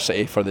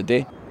capacity for the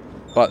day.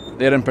 But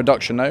they're in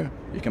production now.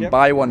 You can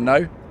buy one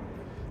now.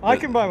 I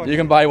can buy one. You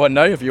can buy one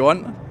now if you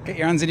want. Get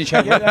your hands in your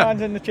checkbook. Get your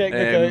hands in the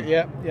checkbook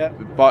out, yeah.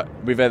 But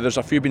there's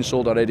a few been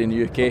sold already in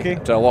the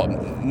UK to a lot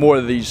more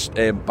of these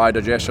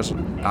biodigesters,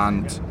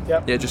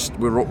 and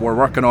we're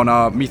working on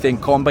a methane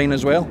combine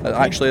as well,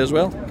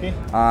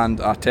 and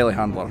a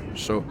telehandler.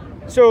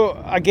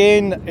 So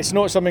again, it's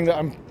not something that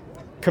I'm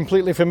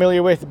completely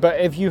familiar with,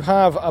 but if you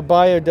have a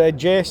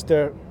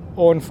biodigester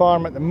on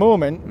farm at the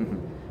moment,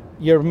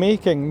 you're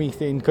making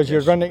methane because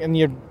you're running and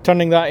you're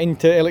turning that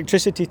into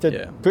electricity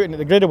to put into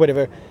the grid or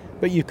whatever.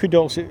 But you could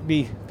also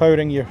be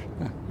powering your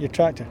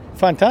tractor.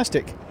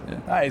 Fantastic. Yeah.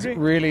 That is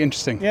really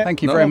interesting. Yeah.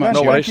 Thank you very much.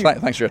 No worries.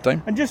 Thanks for your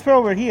time. And just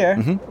while we're here,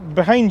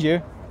 behind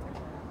you,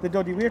 the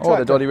Doddy Weir tractor. Oh,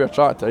 the Doddy Weir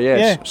tractor,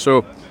 yes. Yeah.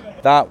 So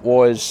that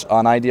was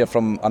an idea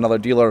from another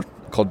dealer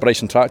called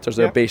Bryson Tractors.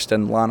 They're based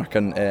in Lanark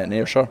in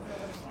Ayrshire.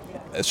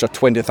 It's their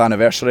 20th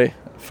anniversary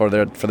for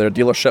their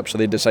dealership, so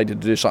they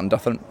decided to do something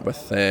different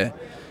with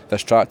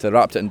this tractor. They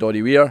wrapped it in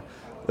Doddy Weir.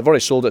 they've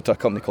already sold it to a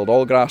company called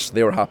Allgrass.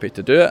 They were happy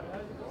to do it,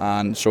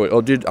 and so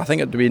I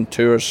think it'll be in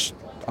tours.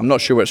 I'm not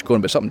sure where it's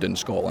going, but something doing in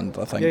Scotland,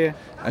 I think. Yeah.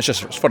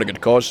 It's for a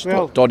good cause.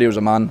 Well, Doddy was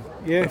a man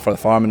for the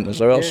farming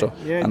as well,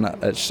 Yeah. and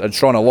it's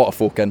drawn a lot of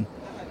folk in.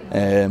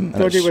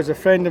 Doddy was a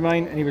friend of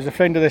mine, and he was a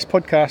friend of this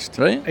podcast.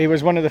 Right. He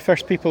was one of the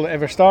first people that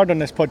ever starred on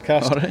this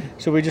podcast. All right.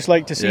 So we just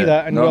like to see Yeah.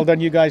 that, and No. well done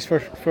you guys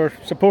for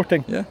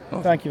supporting. Yeah.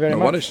 Thank you very no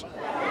much. worries.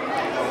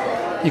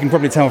 You can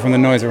probably tell from the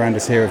noise around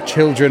us here of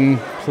children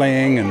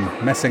playing and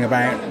messing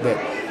about that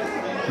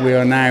we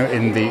are now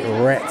in the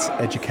Rett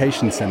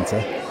Education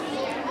Centre,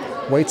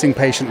 waiting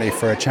patiently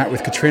for a chat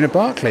with Katrina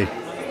Barclay,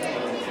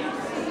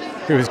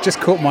 who has just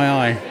caught my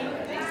eye.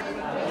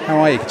 How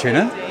are you,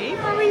 Katrina?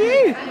 How are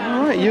you?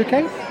 All right, you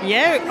okay?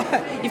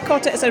 Yeah, you've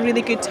caught it at a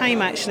really good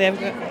time actually. I've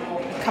got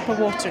a cup of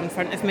water in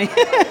front of me.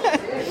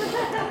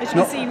 As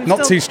you can see, we've Not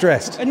still- too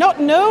stressed. No.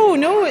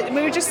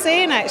 We were just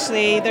saying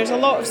actually, there's a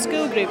lot of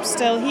school groups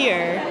still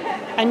here,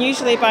 and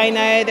usually by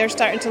now they're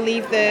starting to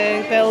leave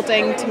the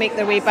building to make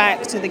their way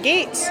back to the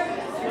gates,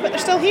 but they're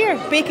still here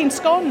baking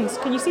scones.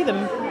 Can you see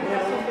them?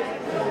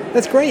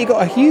 That's great. You've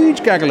got a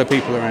huge gaggle of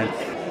people around.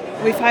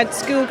 We've had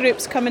school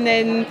groups coming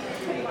in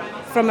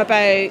from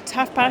about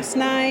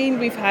 9:30.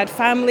 We've had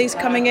families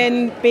coming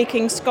in,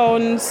 baking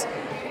scones.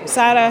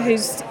 Sarah,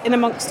 who's in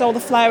amongst all the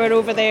flour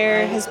over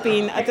there, has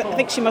been, I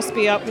think she must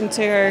be up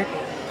into her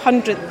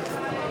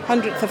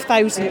hundredth of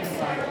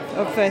thousandth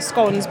of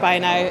scones by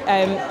now.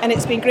 And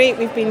it's been great.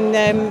 We've been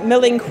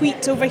milling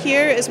wheat over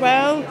here as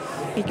well.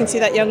 You can see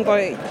that young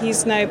boy,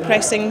 he's now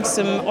pressing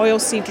some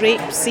oilseed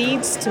rape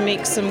seeds to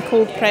make some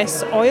cold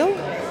press oil.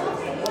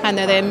 And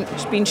then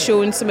been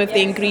shown some of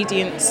the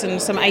ingredients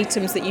and some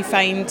items that you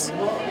find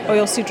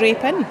oilseed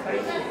rape in.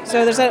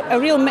 So there's a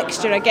real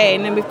mixture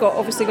again, and we've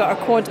obviously got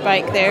our quad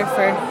bike there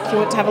for if you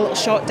want to have a little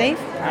shot, Dave.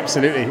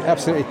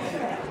 Absolutely.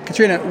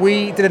 Katrina,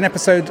 we did an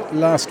episode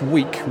last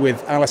week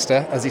with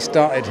Alistair as he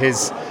started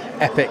his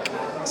epic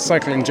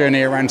cycling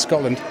journey around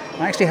Scotland.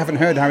 I actually haven't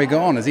heard how he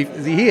got on. Is he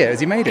here? Has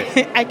he made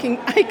it? I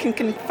can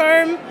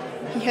confirm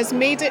he has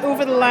made it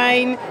over the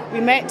line.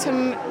 We met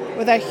him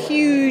with a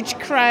huge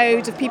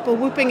crowd of people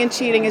whooping and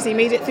cheering as he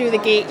made it through the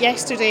gate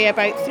yesterday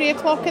about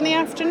 3:00 in the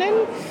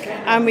afternoon.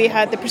 And we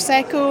had the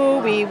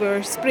Prosecco, we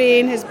were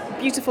spraying his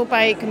beautiful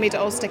bike and made it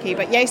all sticky.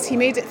 But yes, he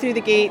made it through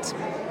the gate.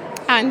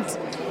 And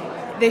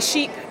the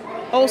sheep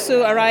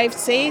also arrived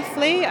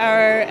safely.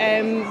 Our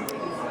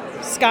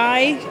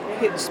Sky,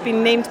 who's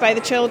been named by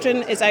the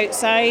children, is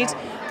outside.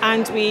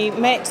 And we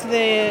met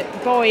the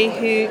boy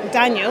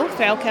Daniel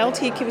Felkeld,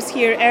 he was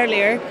here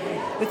earlier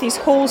with his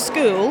whole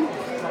school.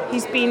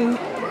 He's been...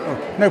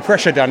 No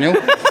pressure, Daniel.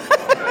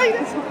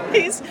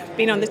 He's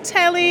been on the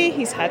telly,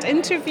 he's had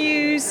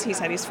interviews, he's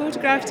had his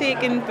photograph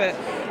taken, but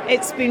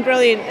it's been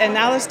brilliant. And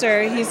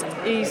Alistair,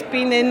 he's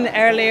been in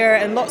earlier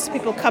and lots of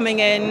people coming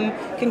in,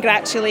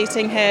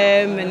 congratulating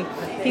him, and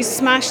he's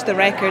smashed the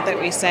record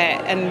that we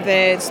set, and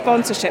the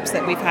sponsorships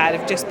that we've had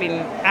have just been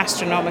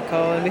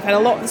astronomical, and we've had a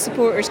lot of the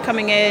supporters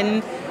coming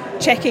in,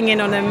 checking in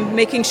on him,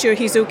 making sure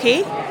he's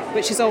okay,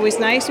 which is always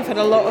nice. We've had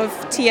a lot of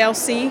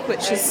TLC,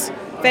 which is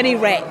very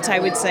Rett, I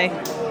would say.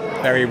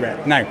 Very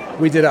Rett. Now,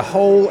 we did a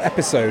whole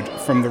episode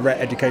from the Rett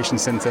Education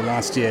Centre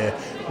last year.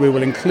 We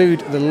will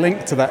include the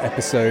link to that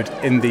episode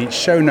in the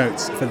show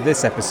notes for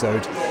this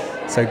episode.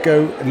 So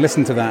go and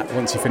listen to that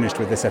once you're finished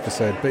with this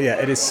episode. But yeah,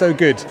 it is so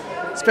good,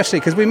 especially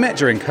because we met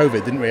during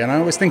COVID, didn't we? And I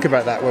always think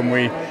about that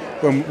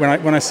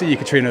when I see you,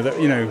 Katrina,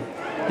 that, you know,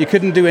 you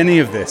couldn't do any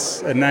of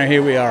this. And now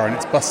here we are, and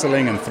it's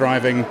bustling and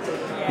thriving,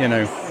 you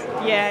know.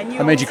 Yeah. And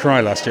I made you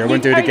cry last year. I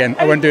won't do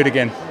it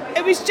again.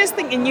 I was just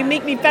thinking, you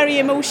make me very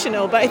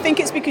emotional, but I think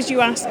it's because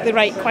you ask the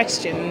right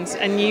questions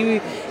and you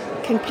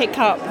can pick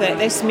up that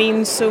this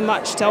means so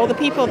much to all the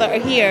people that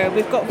are here.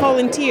 We've got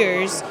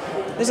volunteers.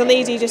 There's a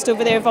lady just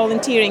over there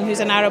volunteering who's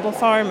an arable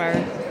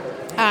farmer,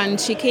 and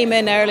she came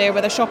in earlier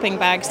with a shopping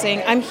bag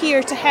saying, I'm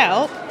here to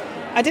help.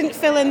 I didn't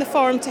fill in the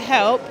form to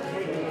help,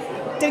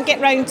 didn't get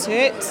round to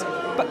it,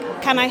 but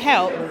can I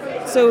help?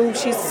 So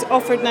she's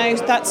offered now,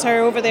 that's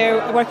her over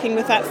there working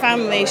with that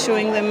family,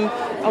 showing them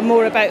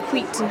more about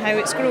wheat and how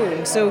it's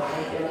grown. So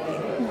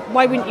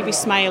why wouldn't you be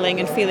smiling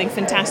and feeling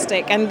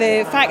fantastic? And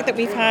the fact that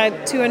we've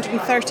had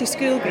 230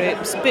 school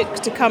groups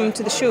booked to come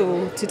to the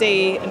show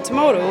today and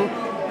tomorrow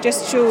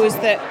just shows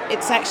that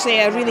it's actually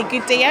a really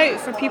good day out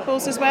for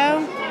pupils as well.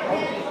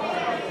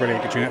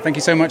 Brilliant, Katrina. Thank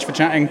you so much for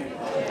chatting.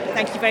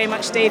 Thank you very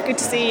much, Dave. Good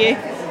to see you.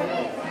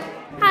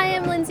 Hi,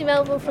 I'm Lindsay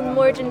Melville from the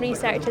Morden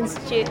Research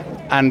Institute.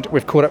 And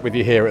we've caught up with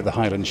you here at the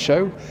Highland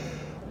Show.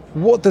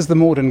 What does the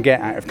Morden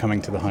get out of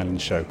coming to the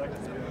Highland Show?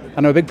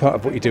 I know a big part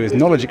of what you do is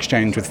knowledge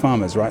exchange with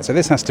farmers, right? So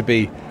this has to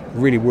be a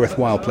really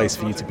worthwhile place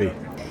for you to be.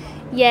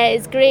 Yeah,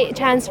 it's a great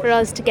chance for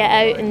us to get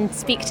out and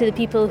speak to the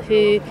people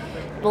who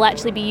will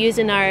actually be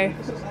using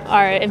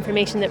our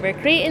information that we're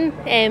creating,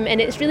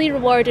 and it's really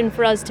rewarding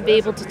for us to be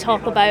able to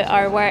talk about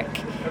our work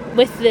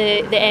with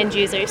the end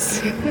users.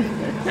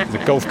 There's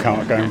a golf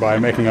cart going by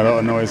making a lot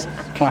of noise.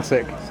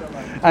 Classic.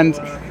 And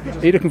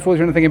are you looking forward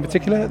to anything in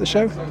particular at the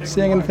show?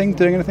 Seeing anything?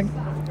 Doing anything?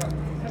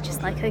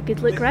 Just like a good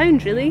look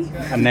round, really.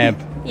 A neb.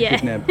 Yeah.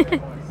 Good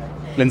nib.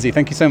 Lindsay,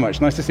 thank you so much.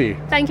 Nice to see you.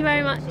 Thank you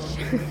very much.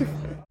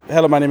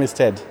 Hello, my name is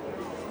Ted.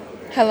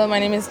 Hello, my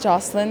name is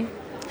Jocelyn.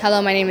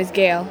 Hello, my name is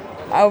Gail.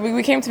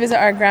 We came to visit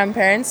our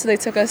grandparents, so they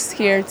took us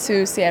here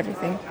to see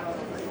everything.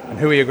 And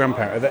who are your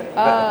grandparents?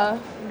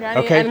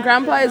 Granny Okay. and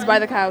Grandpa is by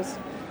the cows.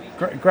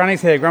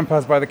 Granny's here,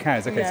 Grandpa's by the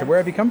cows. Okay, Yeah. so where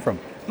have you come from?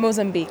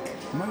 Mozambique.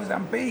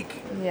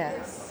 Mozambique.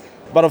 Yes.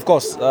 But of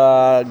course,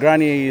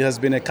 Granny has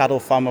been a cattle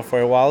farmer for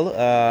a while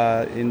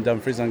in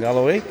Dumfries and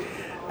Galloway.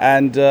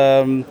 And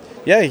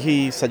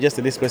he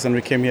suggested this place and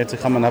we came here to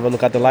come and have a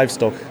look at the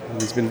livestock.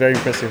 It's been very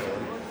impressive.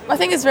 I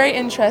think it's very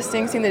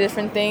interesting seeing the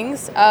different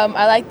things.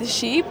 I like the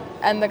sheep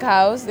and the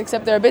cows,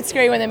 except they're a bit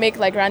scary when they make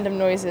like random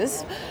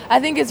noises.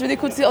 I think it's really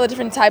cool to see all the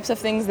different types of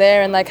things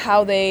there and like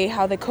how they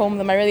comb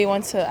them. I really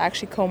want to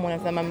actually comb one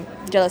of them. I'm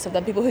jealous of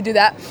the people who do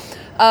that.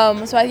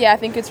 I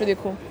think it's really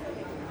cool.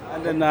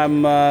 And then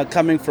I'm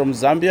coming from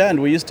Zambia,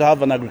 and we used to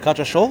have an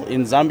agriculture show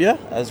in Zambia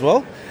as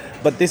well.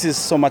 But this is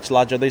so much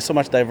larger. There's so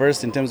much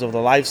diverse in terms of the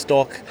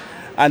livestock,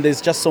 and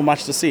there's just so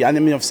much to see. And I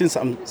mean, I've seen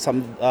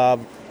some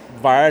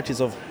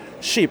varieties of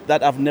sheep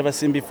that I've never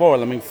seen before.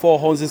 I mean, 4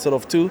 horns instead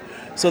of 2.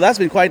 So that's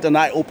been quite an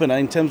eye-opener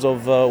in terms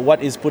of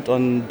what is put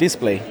on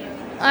display.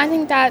 I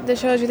think that the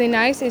show is really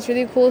nice. It's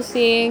really cool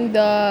seeing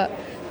the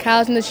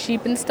cows and the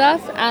sheep and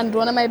stuff. And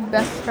one of my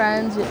best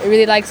friends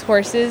really likes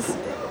horses.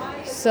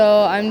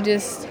 So I'm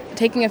just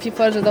taking a few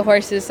photos of the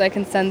horses so I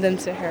can send them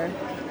to her.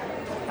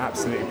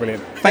 Absolutely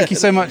brilliant. Thank you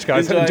so much,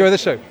 guys. Enjoy the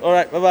show. All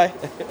right, bye-bye.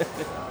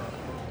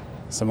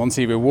 So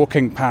Monty, we're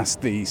walking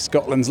past the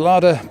Scotland's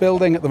Larder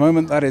building at the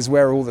moment. That is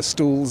where all the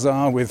stalls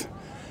are with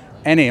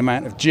any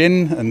amount of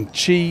gin and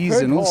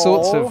cheese and all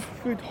sorts of...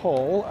 Food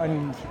hall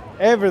and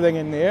everything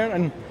in there.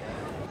 And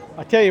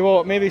I tell you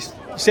what, maybe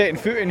setting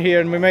foot in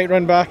here and we might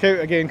run back out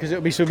again because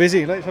it'll be so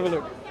busy. Let's have a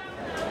look.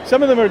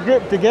 Some of them are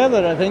grouped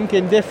together, I think,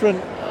 in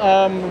different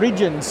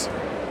regions.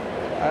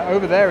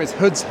 Over there is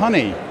Hood's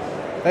Honey.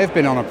 They've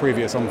been on a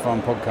previous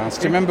OnFARM podcast.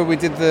 Do you remember we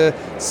did the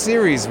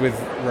series with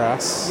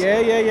Ras?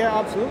 Yeah,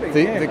 absolutely.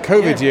 The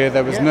COVID year,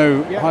 there was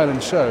no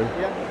Highland show.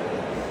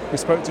 We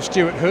spoke to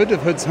Stuart Hood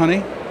of Hood's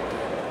Honey.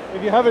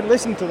 If you haven't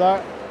listened to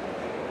that,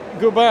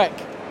 go back.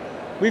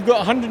 We've got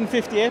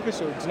 150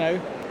 episodes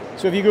now.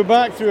 So if you go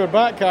back through our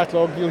back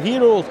catalogue, you'll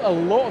hear a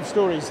lot of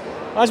stories.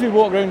 As we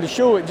walk around the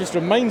show, it just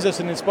reminds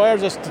us and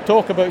inspires us to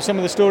talk about some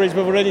of the stories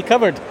we've already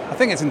covered. I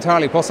think it's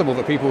entirely possible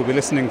that people will be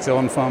listening to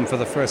OnFARM for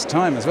the first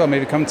time as well.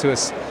 Maybe come to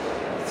us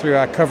through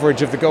our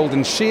coverage of the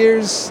Golden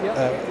Shears,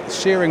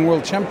 Shearing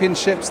World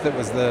Championships. That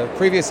was the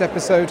previous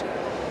episode.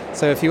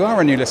 So if you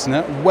are a new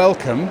listener,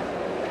 welcome.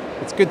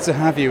 It's good to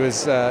have you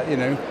as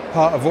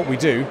part of what we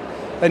do.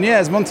 And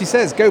as Monty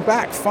says, go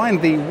back, find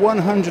the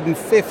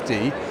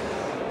 150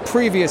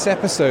 previous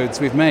episodes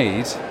we've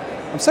made.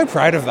 I'm so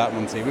proud of that,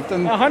 Monty. We've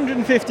done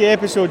 150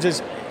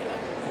 episodes.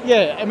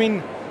 I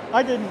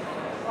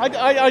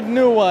had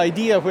no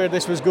idea where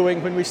this was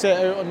going when we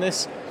set out on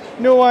this.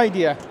 No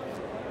idea.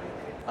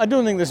 I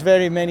don't think there's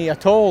very many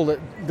at all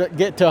that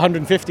get to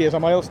 150 as a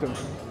milestone.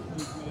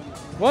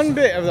 One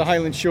bit of the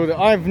Highland show that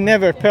I've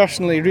never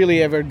personally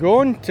really ever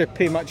gone to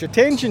pay much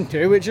attention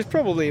to, which is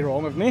probably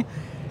wrong of me,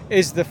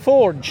 is the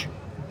Forge,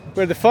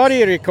 where the far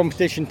area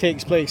competition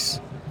takes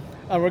place.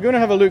 And we're going to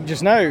have a look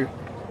just now.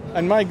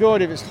 And my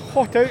God, if it's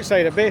hot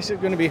outside, I bet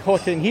it's going to be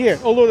hot in here.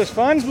 Although there's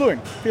fans blowing.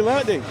 Feel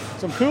that, Dave?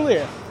 Some cool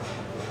air.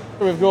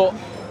 We've got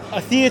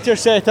a theatre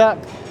set up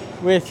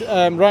with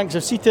ranks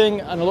of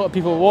seating and a lot of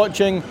people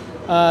watching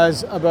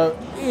as about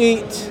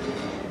 8,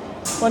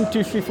 1,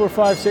 2, 3, 4,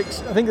 5,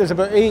 6, I think there's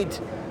about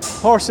 8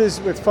 horses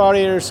with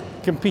farriers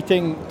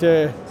competing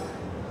to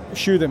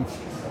shoe them.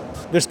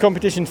 There's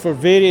competitions for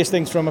various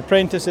things from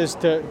apprentices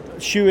to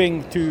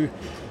shoeing to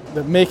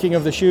the making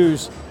of the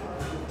shoes.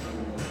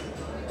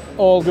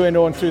 All going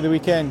on through the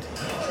weekend.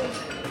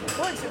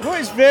 What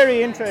is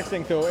very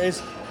interesting though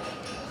is,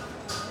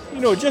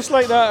 just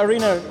like that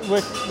arena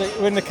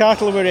when the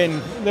cattle were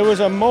in, there was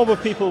a mob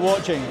of people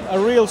watching, a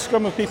real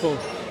scrum of people.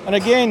 And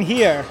again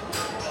here,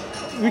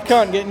 we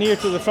can't get near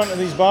to the front of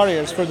these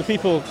barriers for the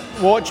people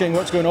watching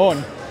what's going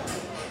on.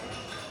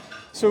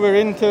 So we're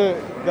into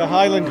the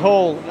Highland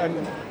Hall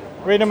and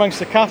we're in amongst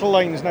the cattle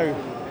lines now.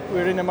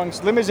 We're in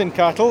amongst limousine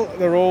cattle.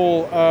 They're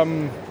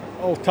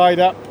all tied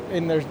up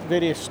in their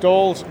various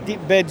stalls, deep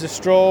beds of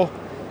straw,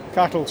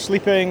 cattle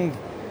sleeping,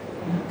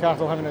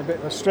 cattle having a bit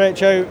of a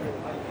stretch out.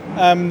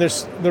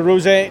 There's the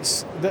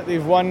rosettes that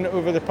they've won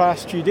over the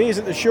past few days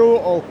at the show,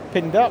 all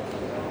pinned up.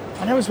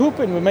 And I was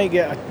hoping we might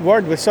get a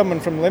word with someone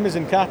from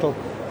Limousine Cattle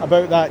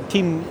about that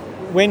team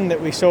win that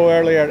we saw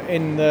earlier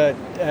in the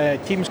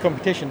teams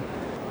competition.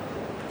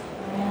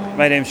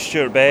 My name's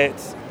Stuart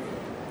Betts.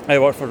 I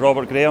work for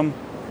Robert Graham,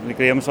 the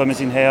Graham's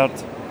Limousine herd.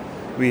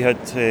 We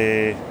had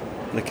the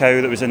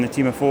cow that was in the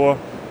team of 4.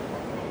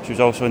 She was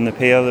also in the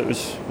pair that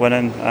was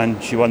winning,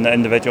 and she won the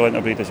individual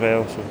interbreed as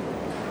well, so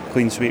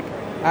clean sweep.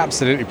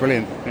 Absolutely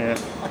brilliant. Yeah.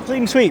 A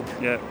clean sweep?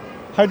 Yeah.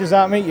 How does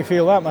that make you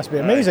feel? That must be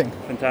amazing.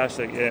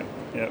 Fantastic, yeah.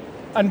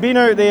 And being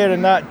out there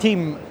in that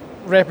team,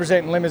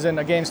 representing Limousin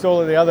against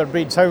all of the other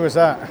breeds. How was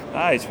that?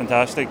 It's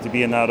fantastic to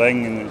be in that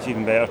ring, and it's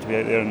even better to be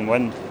out there and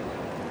win.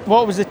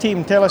 What was the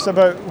team? Tell us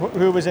about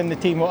who was in the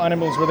team, what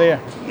animals were there?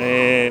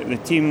 The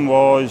team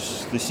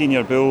was the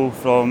senior bull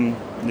from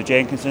the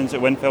Jenkinsons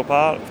at Winfield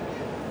Park.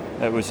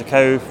 It was a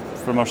cow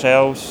from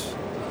ourselves.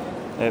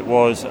 It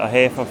was a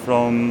heifer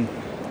from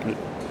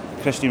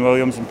Christine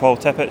Williams and Paul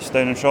Tippett's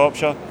down in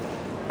Shropshire,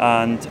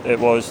 and it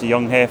was the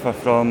young heifer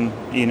from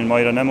Ian and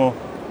Moira Nimmo.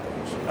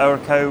 Our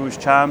cow was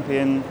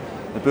champion,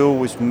 the bull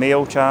was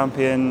male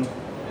champion,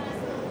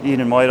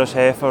 Ian and Moira's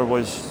heifer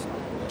was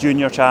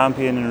junior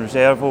champion and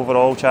reserve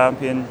overall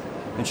champion,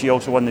 and she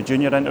also won the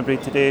junior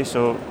interbreed today.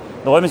 So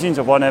the Limousines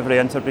have won every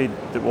interbreed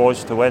that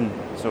was to win.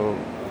 So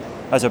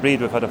as a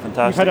breed, we've had a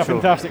fantastic show. You've had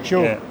a fantastic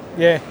show.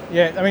 Yeah.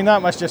 I mean,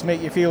 that must just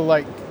make you feel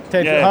like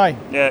 10 foot high.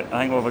 Yeah,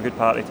 I think we'll have a good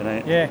party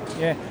tonight. Yeah.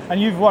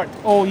 And you've worked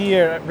all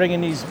year at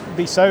bringing these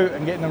beasts out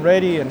and getting them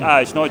ready. And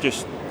it's not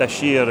just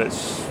this year.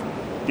 It's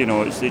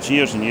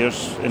years and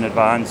years in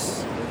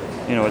advance.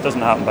 It doesn't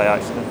happen by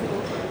accident.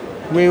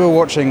 We were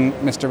watching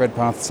Mr.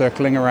 Redpath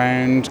circling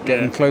around,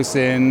 getting close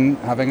in,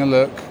 having a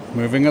look,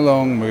 moving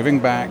along, moving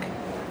back.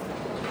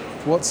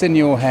 What's in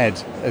your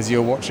head as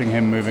you're watching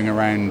him moving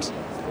around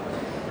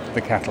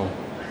the cattle?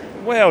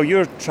 Well,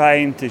 you're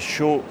trying to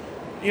show,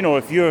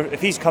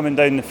 if he's coming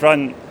down the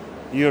front,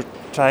 you're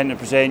trying to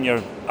present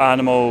your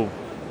animal,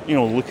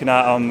 looking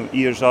at him,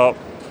 ears up,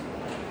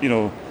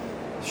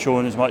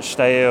 showing as much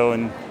style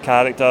and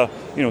character,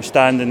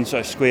 standing sort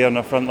of square on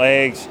their front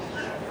legs.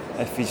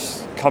 If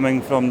he's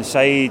coming from the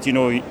side,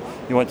 you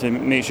want to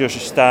make sure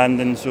she's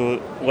standing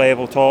so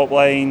level top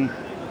line,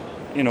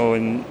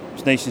 and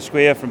it's nice and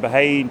square from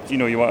behind.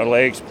 You want her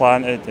legs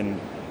planted and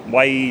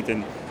wide,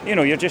 and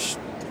you're just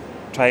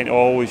trying to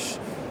always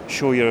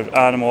show your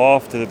animal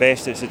off to the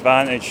best of its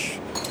advantage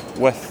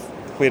with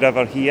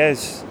wherever he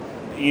is.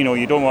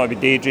 You don't want to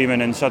be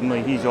daydreaming and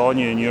suddenly he's on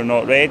you and you're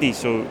not ready.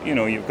 So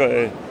you've got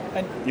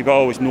to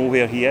always know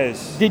where he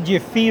is. Did you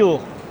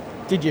feel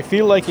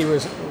like he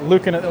was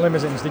looking at the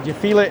Limousines? Did you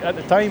feel it at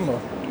the time? Or?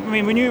 I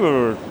mean, we knew we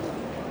were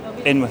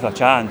in with a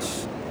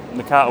chance.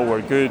 The cattle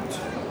were good.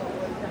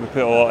 We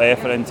put a lot of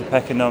effort into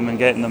picking them and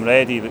getting them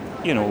ready.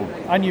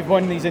 And you've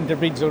won these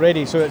interbreeds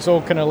already, so it's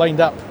all kind of lined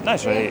up.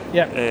 That's right.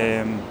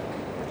 Yeah.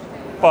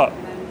 But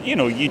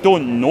you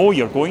don't know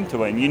you're going to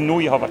win. You know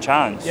you have a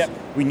chance. Yep.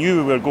 We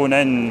knew we were going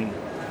in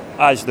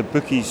as the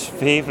bookie's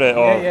favourite,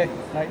 or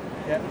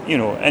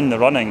in the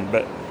running,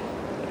 but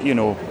you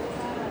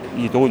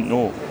don't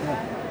know.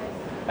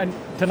 And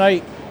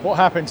tonight, what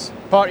happens?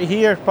 Party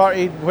here,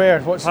 party where?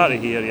 Party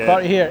here, yeah.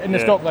 Party here, in the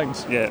stock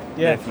lines? Yeah,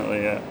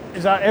 definitely, yeah.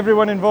 Is that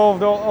everyone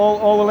involved,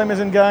 all the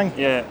Limousine gang?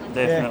 Yeah,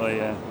 definitely,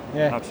 yeah.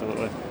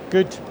 Absolutely.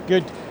 Good.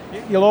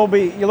 You'll all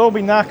be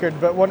knackered,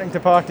 but wanting to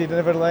party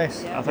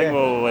nevertheless. I think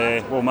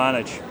we'll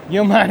manage.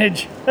 You'll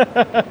manage.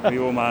 We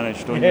will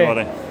manage, don't you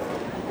worry.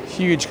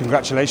 Huge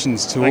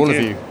congratulations to all of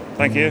you.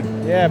 Thank you.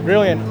 Yeah,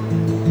 brilliant.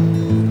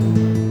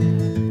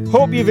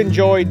 Hope you've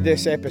enjoyed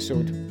this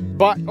episode.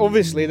 But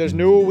obviously there's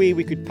no way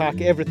we could pack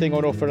everything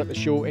on offer at the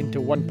show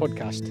into one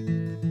podcast.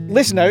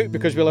 Listen out,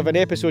 because we'll have an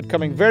episode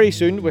coming very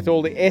soon with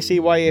all the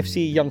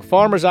SAYFC Young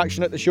Farmers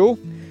action at the show.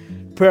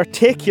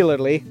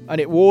 Particularly, and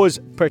it was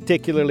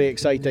particularly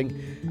exciting,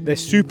 the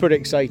super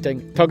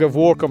exciting tug of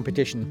war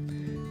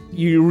competition.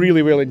 You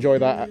really will enjoy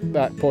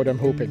that pod, I'm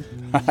hoping.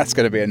 That's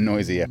going to be a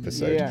noisy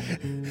episode. Yeah.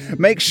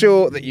 Make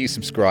sure that you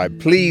subscribe.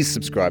 Please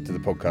subscribe to the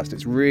podcast.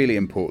 It's really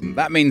important.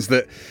 That means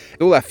that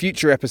all our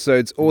future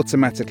episodes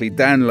automatically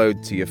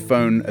download to your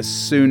phone as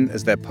soon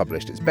as they're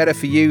published. It's better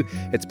for you.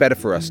 It's better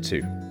for us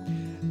too.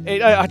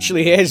 It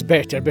actually is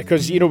better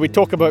because, we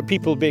talk about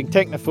people being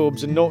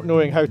technophobes and not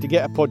knowing how to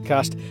get a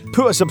podcast.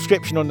 Put a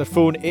subscription on their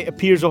phone. It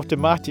appears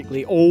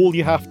automatically. All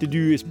you have to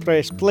do is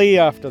press play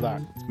after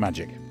that.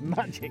 Magic.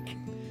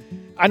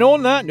 And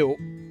on that note,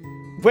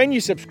 when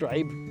you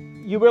subscribe,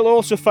 you will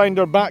also find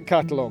our back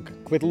catalogue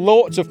with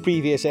lots of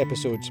previous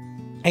episodes,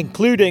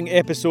 including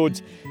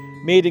episodes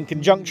made in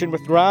conjunction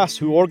with RAS,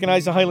 who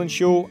organise the Highland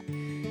Show.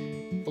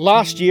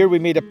 Last year, we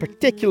made a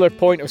particular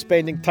point of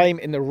spending time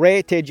in the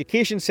Rhett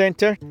Education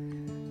Centre.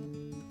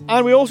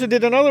 And we also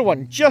did another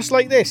one, just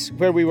like this,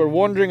 where we were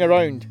wandering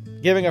around,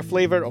 giving a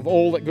flavour of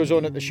all that goes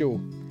on at the show.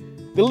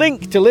 The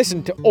link to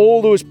listen to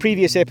all those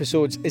previous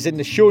episodes is in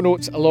the show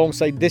notes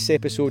alongside this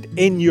episode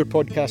in your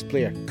podcast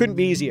player. Couldn't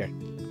be easier.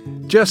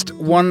 Just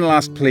one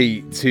last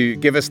plea to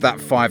give us that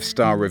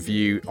 5-star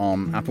review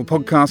on Apple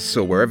Podcasts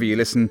or wherever you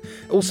listen.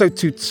 Also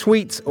to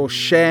tweet or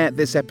share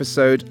this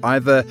episode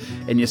either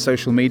in your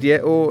social media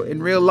or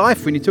in real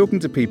life when you're talking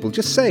to people.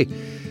 Just say,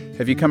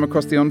 have you come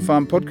across the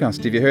OnFARM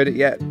podcast? Have you heard it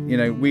yet?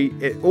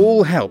 It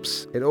all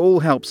helps. It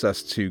all helps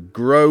us to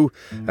grow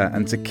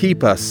and to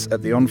keep us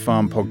at the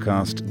OnFARM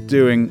podcast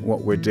doing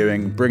what we're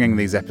doing, bringing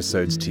these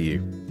episodes to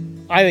you.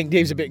 I think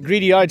Dave's a bit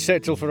greedy. I'd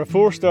settle for a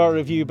 4-star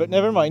review, but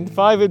never mind.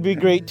 5 would be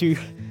great too.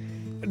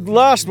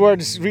 Last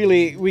words,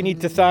 really, we need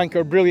to thank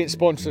our brilliant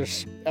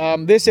sponsors.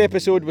 This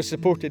episode was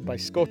supported by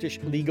Scottish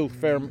legal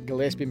firm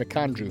Gillespie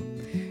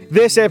McAndrew.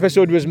 This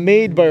episode was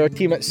made by our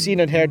team at Seen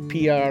and Heard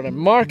PR and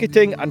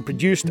Marketing and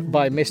produced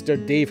by Mr.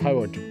 Dave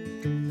Howard.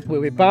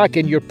 We'll be back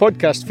in your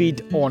podcast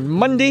feed on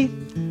Monday.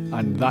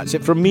 And that's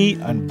it from me,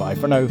 and bye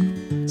for now.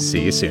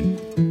 See you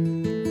soon.